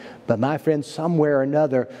them. But my friends, somewhere or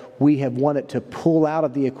another, we have wanted to pull out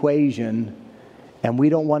of the equation, and we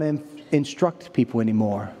don't want to instruct people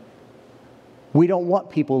anymore. We don't want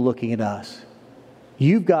people looking at us.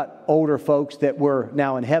 You've got older folks that were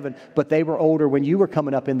now in heaven, but they were older when you were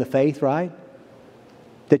coming up in the faith, right?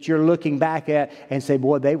 That you're looking back at and say,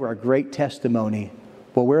 "Boy, they were a great testimony."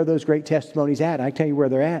 Well, where are those great testimonies at? I tell you where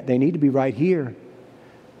they're at. They need to be right here.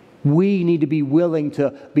 We need to be willing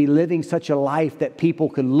to be living such a life that people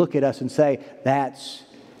can look at us and say, "That's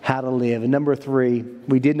how to live." And number 3,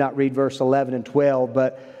 we did not read verse 11 and 12,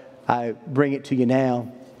 but I bring it to you now.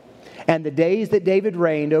 "And the days that David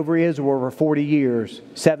reigned over Israel were 40 years.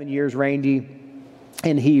 7 years reigned he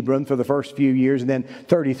in Hebron for the first few years, and then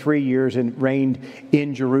 33 years and reigned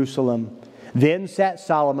in Jerusalem. Then sat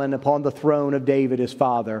Solomon upon the throne of David his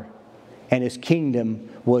father, and his kingdom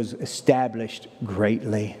was established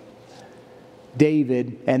greatly."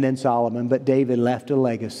 David, and then Solomon, but David left a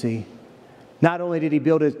legacy. Not only did he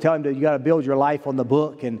tell him that you got to build your life on the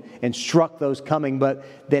book and instruct those coming, but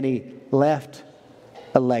then he left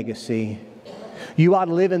a legacy. You ought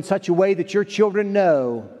to live in such a way that your children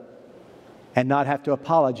know and not have to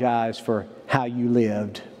apologize for how you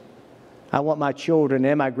lived. I want my children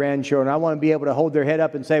and my grandchildren, I want to be able to hold their head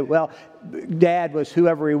up and say, "Well, Dad was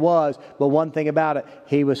whoever he was, but one thing about it,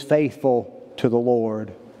 he was faithful to the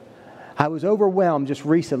Lord." I was overwhelmed just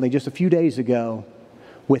recently, just a few days ago,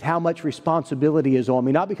 with how much responsibility is on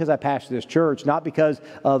me. Not because I pastor this church, not because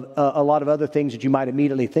of a lot of other things that you might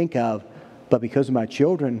immediately think of, but because of my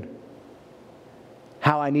children.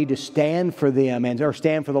 How I need to stand for them, or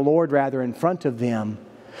stand for the Lord rather, in front of them.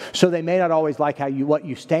 So they may not always like what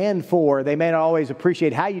you stand for. They may not always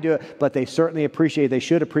appreciate how you do it, but they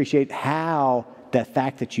should appreciate how, the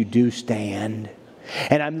fact that you do stand.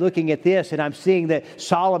 And I'm looking at this and I'm seeing that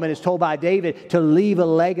Solomon is told by David to leave a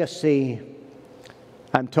legacy.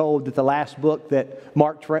 I'm told that the last book that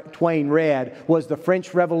Mark Twain read was The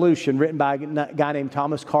French Revolution, written by a guy named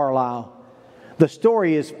Thomas Carlyle. The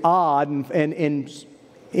story is odd and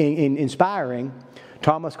inspiring.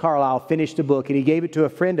 Thomas Carlyle finished the book and he gave it to a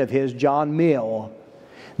friend of his, John Mill.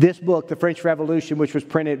 This book, The French Revolution, which was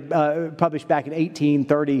published back in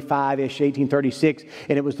 1835-ish, 1836,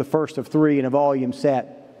 and it was the first of 3 in a volume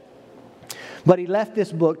set. But he left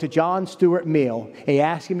this book to John Stuart Mill. He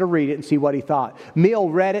asked him to read it and see what he thought. Mill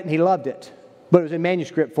read it and he loved it, but it was in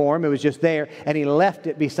manuscript form. It was just there, and he left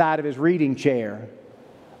it beside of his reading chair.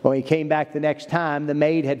 Well, he came back the next time. The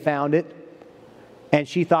maid had found it, and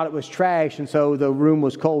she thought it was trash, and so the room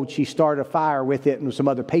was cold. She started a fire with it and some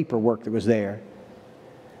other paperwork that was there.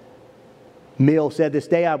 Mill said, "This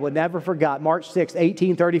day I will never forget, March 6,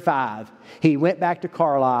 1835. He went back to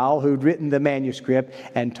Carlyle, who'd written the manuscript,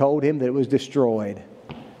 and told him that it was destroyed."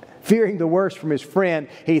 Fearing the worst from his friend,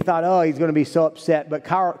 he thought, "Oh, he's going to be so upset." But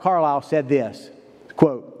Carlyle said this,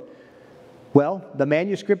 quote, "Well, the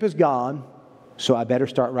manuscript is gone, so I better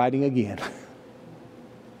start writing again."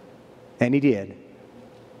 And he did.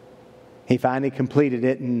 He finally completed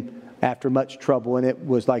it, and after much trouble, and it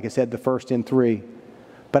was, like I said, the first in 3.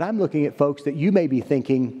 But I'm looking at folks that you may be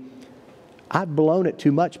thinking, "I've blown it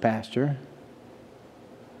too much, Pastor.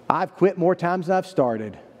 I've quit more times than I've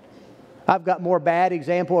started. I've got more bad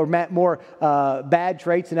example or more bad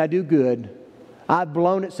traits than I do good. I've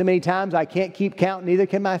blown it so many times I can't keep count, neither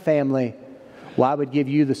can my family. Well, I would give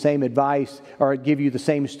you the same advice, or give you the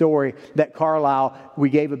same story that Carlyle, we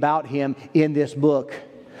gave about him in this book.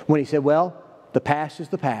 When he said, well, the past is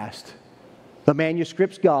the past. The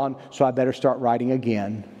manuscript's gone, so I better start writing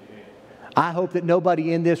again. I hope that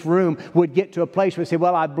nobody in this room would get to a place where they say,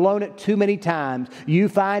 well, I've blown it too many times. You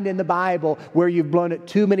find in the Bible where you've blown it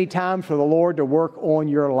too many times for the Lord to work on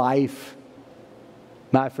your life.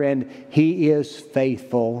 My friend, He is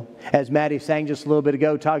faithful. As Maddie sang just a little bit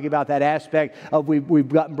ago, talking about that aspect of we've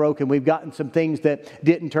gotten broken. We've gotten some things that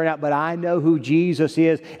didn't turn out. But I know who Jesus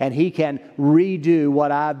is, and He can redo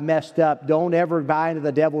what I've messed up. Don't ever buy into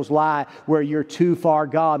the devil's lie where you're too far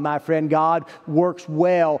gone. My friend, God works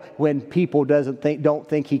well when people don't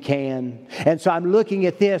think He can. And so I'm looking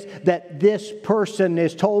at this, that this person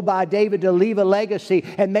is told by David to leave a legacy.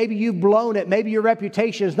 And maybe you've blown it. Maybe your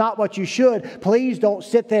reputation is not what you should. Please don't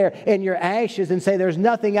sit there in your ashes and say, there's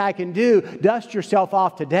nothing I can do. Dust yourself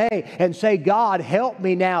off today and say, God, help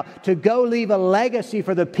me now to go leave a legacy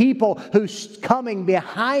for the people who's coming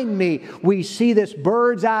behind me. We see this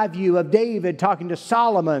bird's eye view of David talking to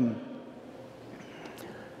Solomon.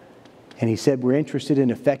 And he said, we're interested in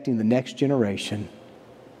affecting the next generation.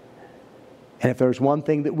 And if there's one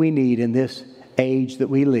thing that we need in this age that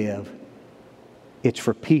we live, it's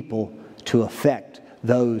for people to affect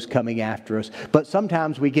those coming after us. But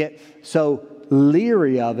sometimes we get so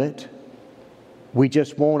leery of it, we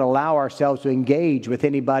just won't allow ourselves to engage with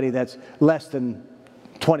anybody that's less than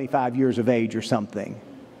 25 years of age or something.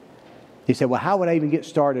 You say, well, how would I even get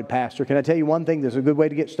started, Pastor? Can I tell you one thing that's a good way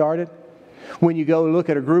to get started? When you go look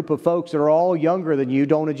at a group of folks that are all younger than you,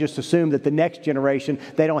 don't just assume that the next generation,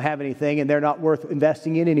 they don't have anything and they're not worth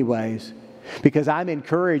investing in anyways. Because I'm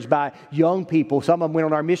encouraged by young people. Some of them went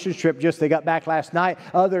on our mission trip they got back last night.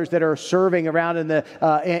 Others that are serving around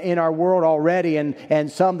in our world already,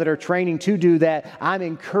 and some that are training to do that. I'm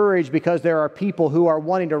encouraged because there are people who are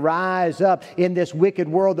wanting to rise up in this wicked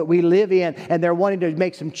world that we live in, and they're wanting to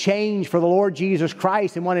make some change for the Lord Jesus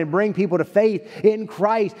Christ and wanting to bring people to faith in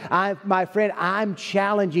Christ. My friend, I'm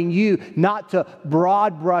challenging you not to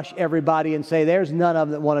broad brush everybody and say there's none of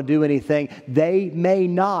them that want to do anything. They may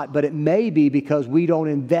not, but it may be because we don't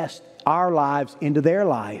invest our lives into their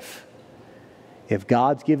life. If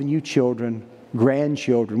God's given you children,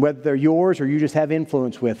 grandchildren, whether they're yours or you just have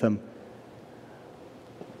influence with them,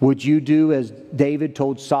 would you do as David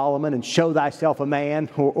told Solomon and show thyself a man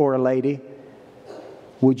or a lady?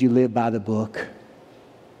 Would you live by the book?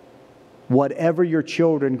 Whatever your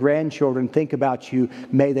children, grandchildren think about you,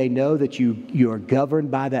 may they know that you are governed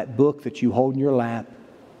by that book that you hold in your lap.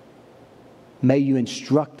 May you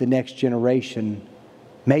instruct the next generation.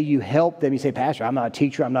 May you help them. You say, Pastor, I'm not a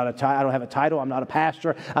teacher. I don't have a title. I'm not a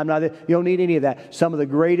pastor. You don't need any of that. Some of the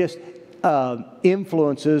greatest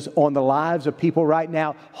influences on the lives of people right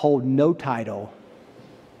now hold no title.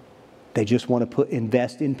 They just want to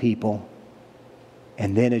invest in people.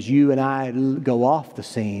 And then as you and I go off the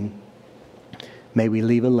scene, may we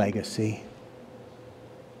leave a legacy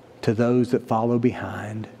to those that follow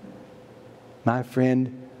behind. My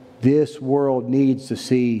friend, this world needs to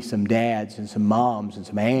see some dads and some moms and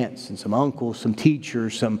some aunts and some uncles, some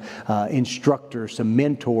teachers, some instructors, some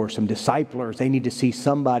mentors, some disciplers. They need to see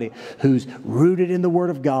somebody who's rooted in the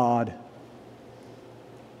Word of God.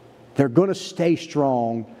 They're going to stay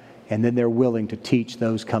strong, and then they're willing to teach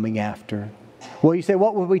those coming after. Well, you say,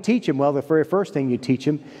 what would we teach them? Well, the very first thing you teach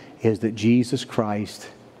them is that Jesus Christ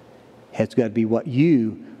has got to be what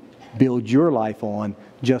you build your life on,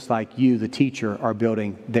 just like you, the teacher, are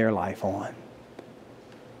building their life on.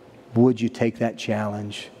 Would you take that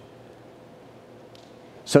challenge?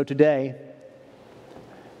 So today,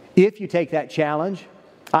 if you take that challenge,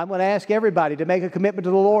 I'm going to ask everybody to make a commitment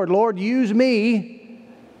to the Lord. Lord, use me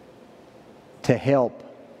to help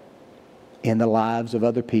in the lives of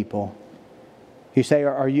other people. You say,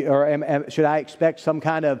 should I expect some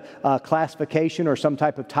kind of classification or some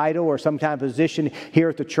type of title or some kind of position here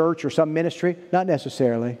at the church or some ministry? Not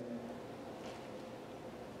necessarily.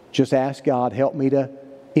 Just ask God, help me to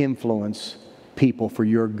influence people for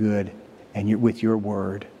your good and with your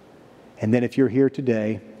word. And then if you're here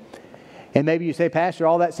today, and maybe you say, Pastor,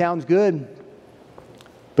 all that sounds good,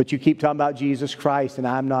 but you keep talking about Jesus Christ, and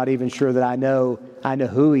I'm not even sure that I know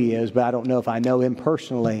who He is, but I don't know if I know Him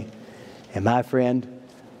personally. And my friend,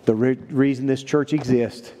 the reason this church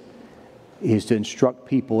exists is to instruct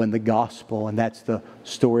people in the gospel, and that's the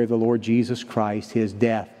story of the Lord Jesus Christ, His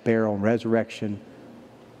death, burial, and resurrection.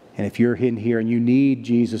 And if you're in here and you need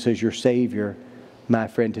Jesus as your Savior, my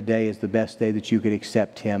friend, today is the best day that you could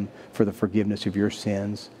accept Him for the forgiveness of your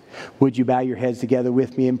sins. Would you bow your heads together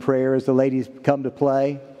with me in prayer as the ladies come to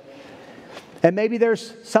play? And maybe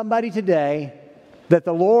there's somebody today that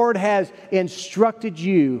the Lord has instructed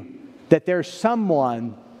you that there's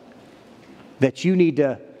someone that you need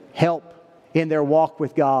to help in their walk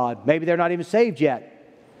with God. Maybe they're not even saved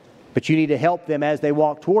yet, but you need to help them as they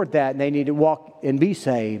walk toward that, and they need to walk and be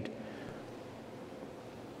saved.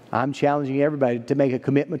 I'm challenging everybody to make a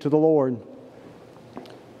commitment to the Lord,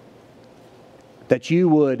 that you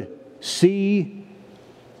would see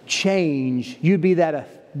change. You'd be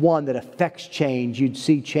that one that affects change. You'd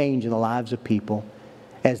see change in the lives of people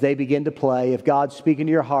as they begin to play. If God's speaking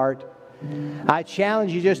to your heart, I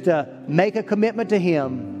challenge you just to make a commitment to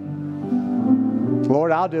Him.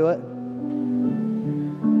 Lord, I'll do it.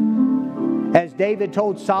 As David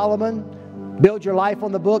told Solomon, build your life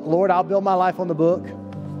on the book. Lord, I'll build my life on the book.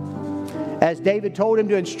 As David told him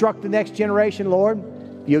to instruct the next generation, Lord,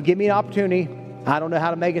 you'll give me an opportunity. I don't know how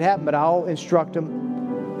to make it happen, but I'll instruct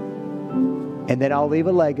them. And then I'll leave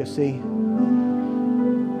a legacy.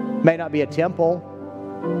 May not be a temple.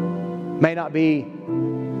 May not be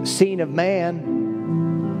seen of man.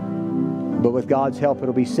 But with God's help,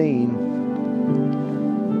 it'll be seen.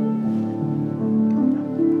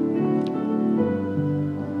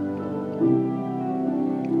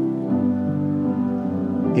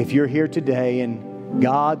 If you're here today and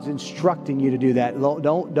God's instructing you to do that,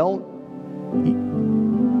 don't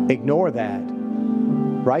ignore that.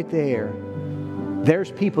 Right there.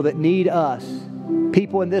 There's people that need us.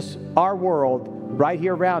 People in this, our world, right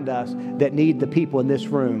here around us, that need the people in this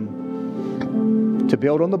room to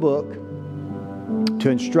build on the book, to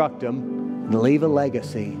instruct them, and leave a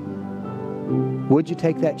legacy. Would you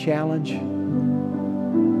take that challenge?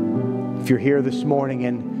 If you're here this morning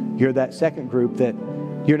and you're that second group that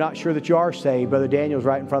you're not sure that you are saved, Brother Daniel's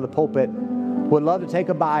right in front of the pulpit. Would love to take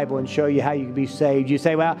a Bible and show you how you can be saved. You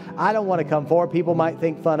say, well, I don't want to come forward. People might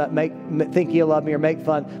think he'll love me or make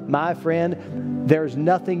fun. My friend, there's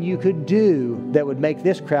nothing you could do that would make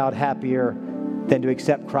this crowd happier than to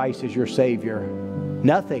accept Christ as your Savior.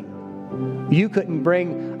 Nothing. You couldn't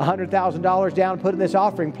bring $100,000 down and put in this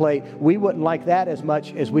offering plate. We wouldn't like that as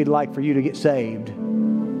much as we'd like for you to get saved.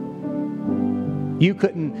 You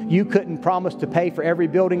couldn't promise to pay for every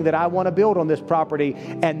building that I want to build on this property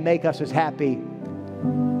and make us as happy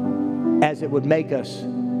as it would make us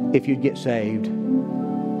if you'd get saved.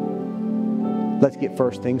 Let's get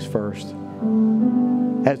first things first.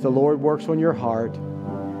 As the Lord works on your heart,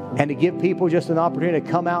 and to give people just an opportunity to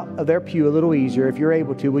come out of their pew a little easier, if you're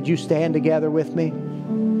able to, would you stand together with me?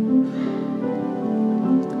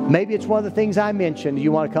 Maybe it's one of the things I mentioned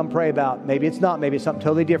you want to come pray about. Maybe it's not. Maybe it's something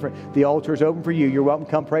totally different. The altar is open for you. You're welcome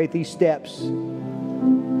to come pray at these steps.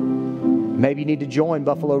 Maybe you need to join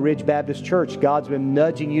Buffalo Ridge Baptist Church. God's been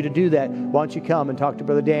nudging you to do that. Why don't you come and talk to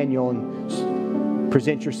Brother Daniel and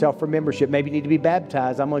present yourself for membership. Maybe you need to be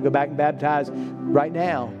baptized. I'm going to go back and baptize right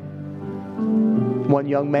now. One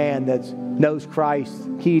young man that knows Christ,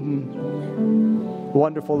 Keaton,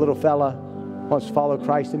 wonderful little fella, wants to follow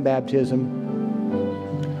Christ in baptism.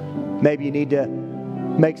 Maybe you need to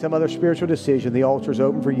make some other spiritual decision. The altar's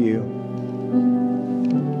open for you.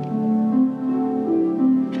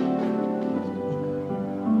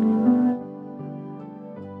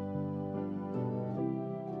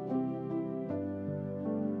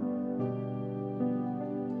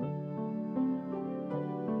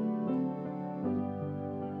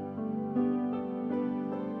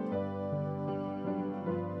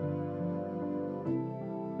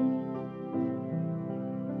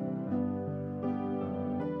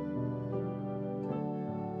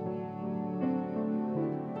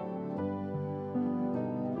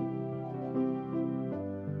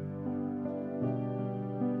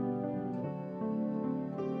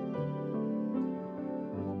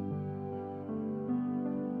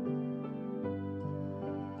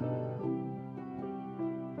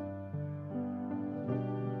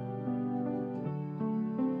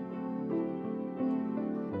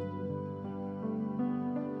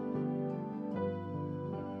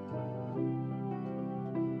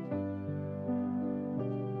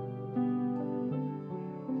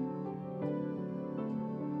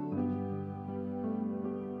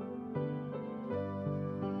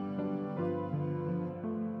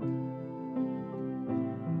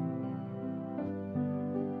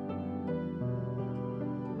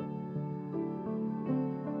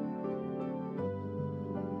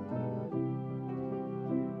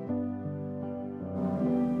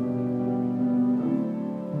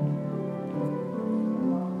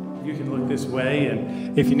 this way.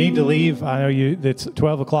 And if you need to leave, I know it's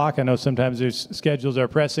 12 o'clock. I know sometimes there's schedules are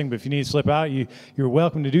pressing, but if you need to slip out, you're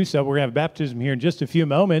welcome to do so. We're going to have baptism here in just a few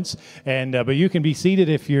moments, and but you can be seated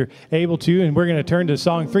if you're able to. And we're going to turn to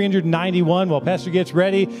song 391 while Pastor gets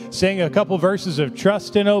ready, sing a couple verses of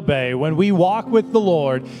Trust and Obey. When we walk with the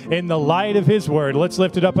Lord in the light of His Word. Let's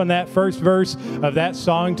lift it up on that first verse of that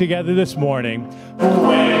song together this morning.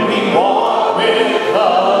 When we walk with the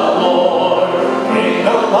Lord in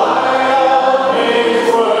the light of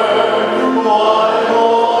His Word, what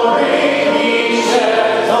glory He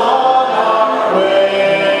sheds on our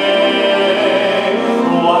way.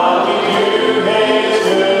 While we do His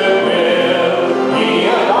good will, He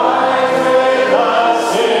abides with us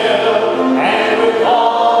still, and with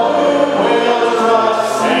all who will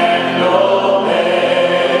trust and obey.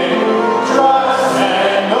 Trust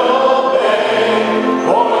and obey,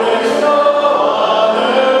 for there's no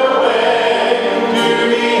other way to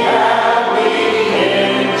be happy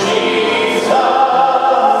in Jesus,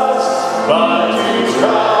 but to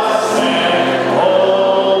trust and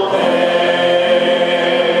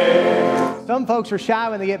obey. Some folks are shy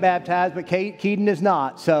when they get baptized, but Keaton is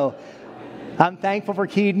not. So I'm thankful for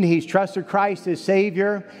Keaton. He's trusted Christ as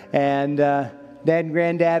Savior, and Dad and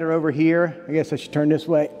Granddad are over here. I guess I should turn this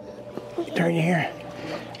way. Turn you here.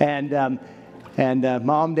 And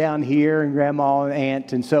Mom down here, and Grandma and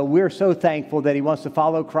Aunt. And so we're so thankful that he wants to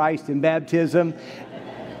follow Christ in baptism.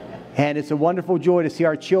 And it's a wonderful joy to see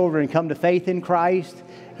our children come to faith in Christ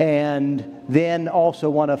and then also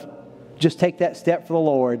want to just take that step for the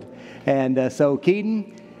Lord. And so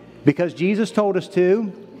Keaton, because Jesus told us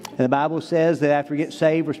to, and the Bible says that after we get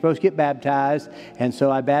saved, we're supposed to get baptized. And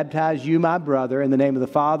so I baptize you, my brother, in the name of the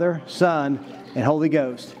Father, Son, and Holy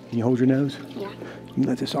Ghost. Can you hold your nose? Yeah. You can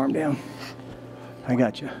let this arm down. I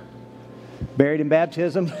got you. Buried in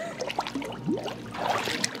baptism.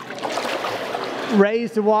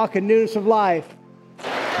 Raised to walk in newness of life.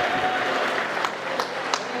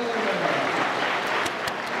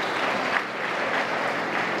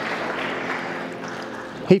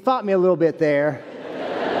 He fought me a little bit there.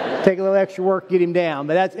 Take a little extra work, get him down.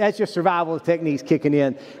 But that's just survival techniques kicking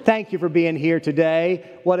in. Thank you for being here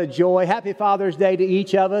today. What a joy. Happy Father's Day to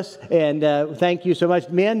each of us. And thank you so much.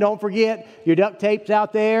 Men, don't forget your duct tape's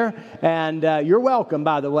out there. And you're welcome,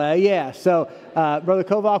 by the way. Yeah. So, Brother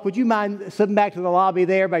Kovac, would you mind slipping back to the lobby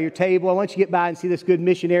there by your table? I want you to get by and see this good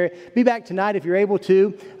missionary. Be back tonight if you're able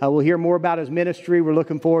to. We'll hear more about his ministry. We're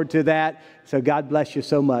looking forward to that. So God bless you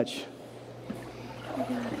so much.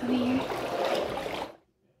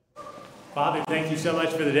 Father, thank you so much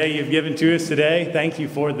for the day you've given to us today. Thank you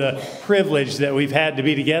for the privilege that we've had to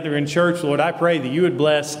be together in church. Lord, I pray that you would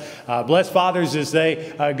bless fathers as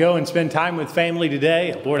they go and spend time with family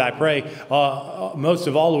today. Lord, I pray most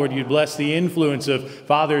of all, Lord, you'd bless the influence of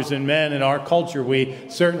fathers and men in our culture. We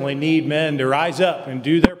certainly need men to rise up and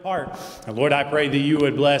do their part. And Lord, I pray that you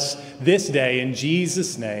would bless this day in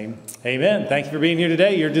Jesus' name. Amen. Thank you for being here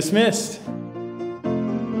today. You're dismissed.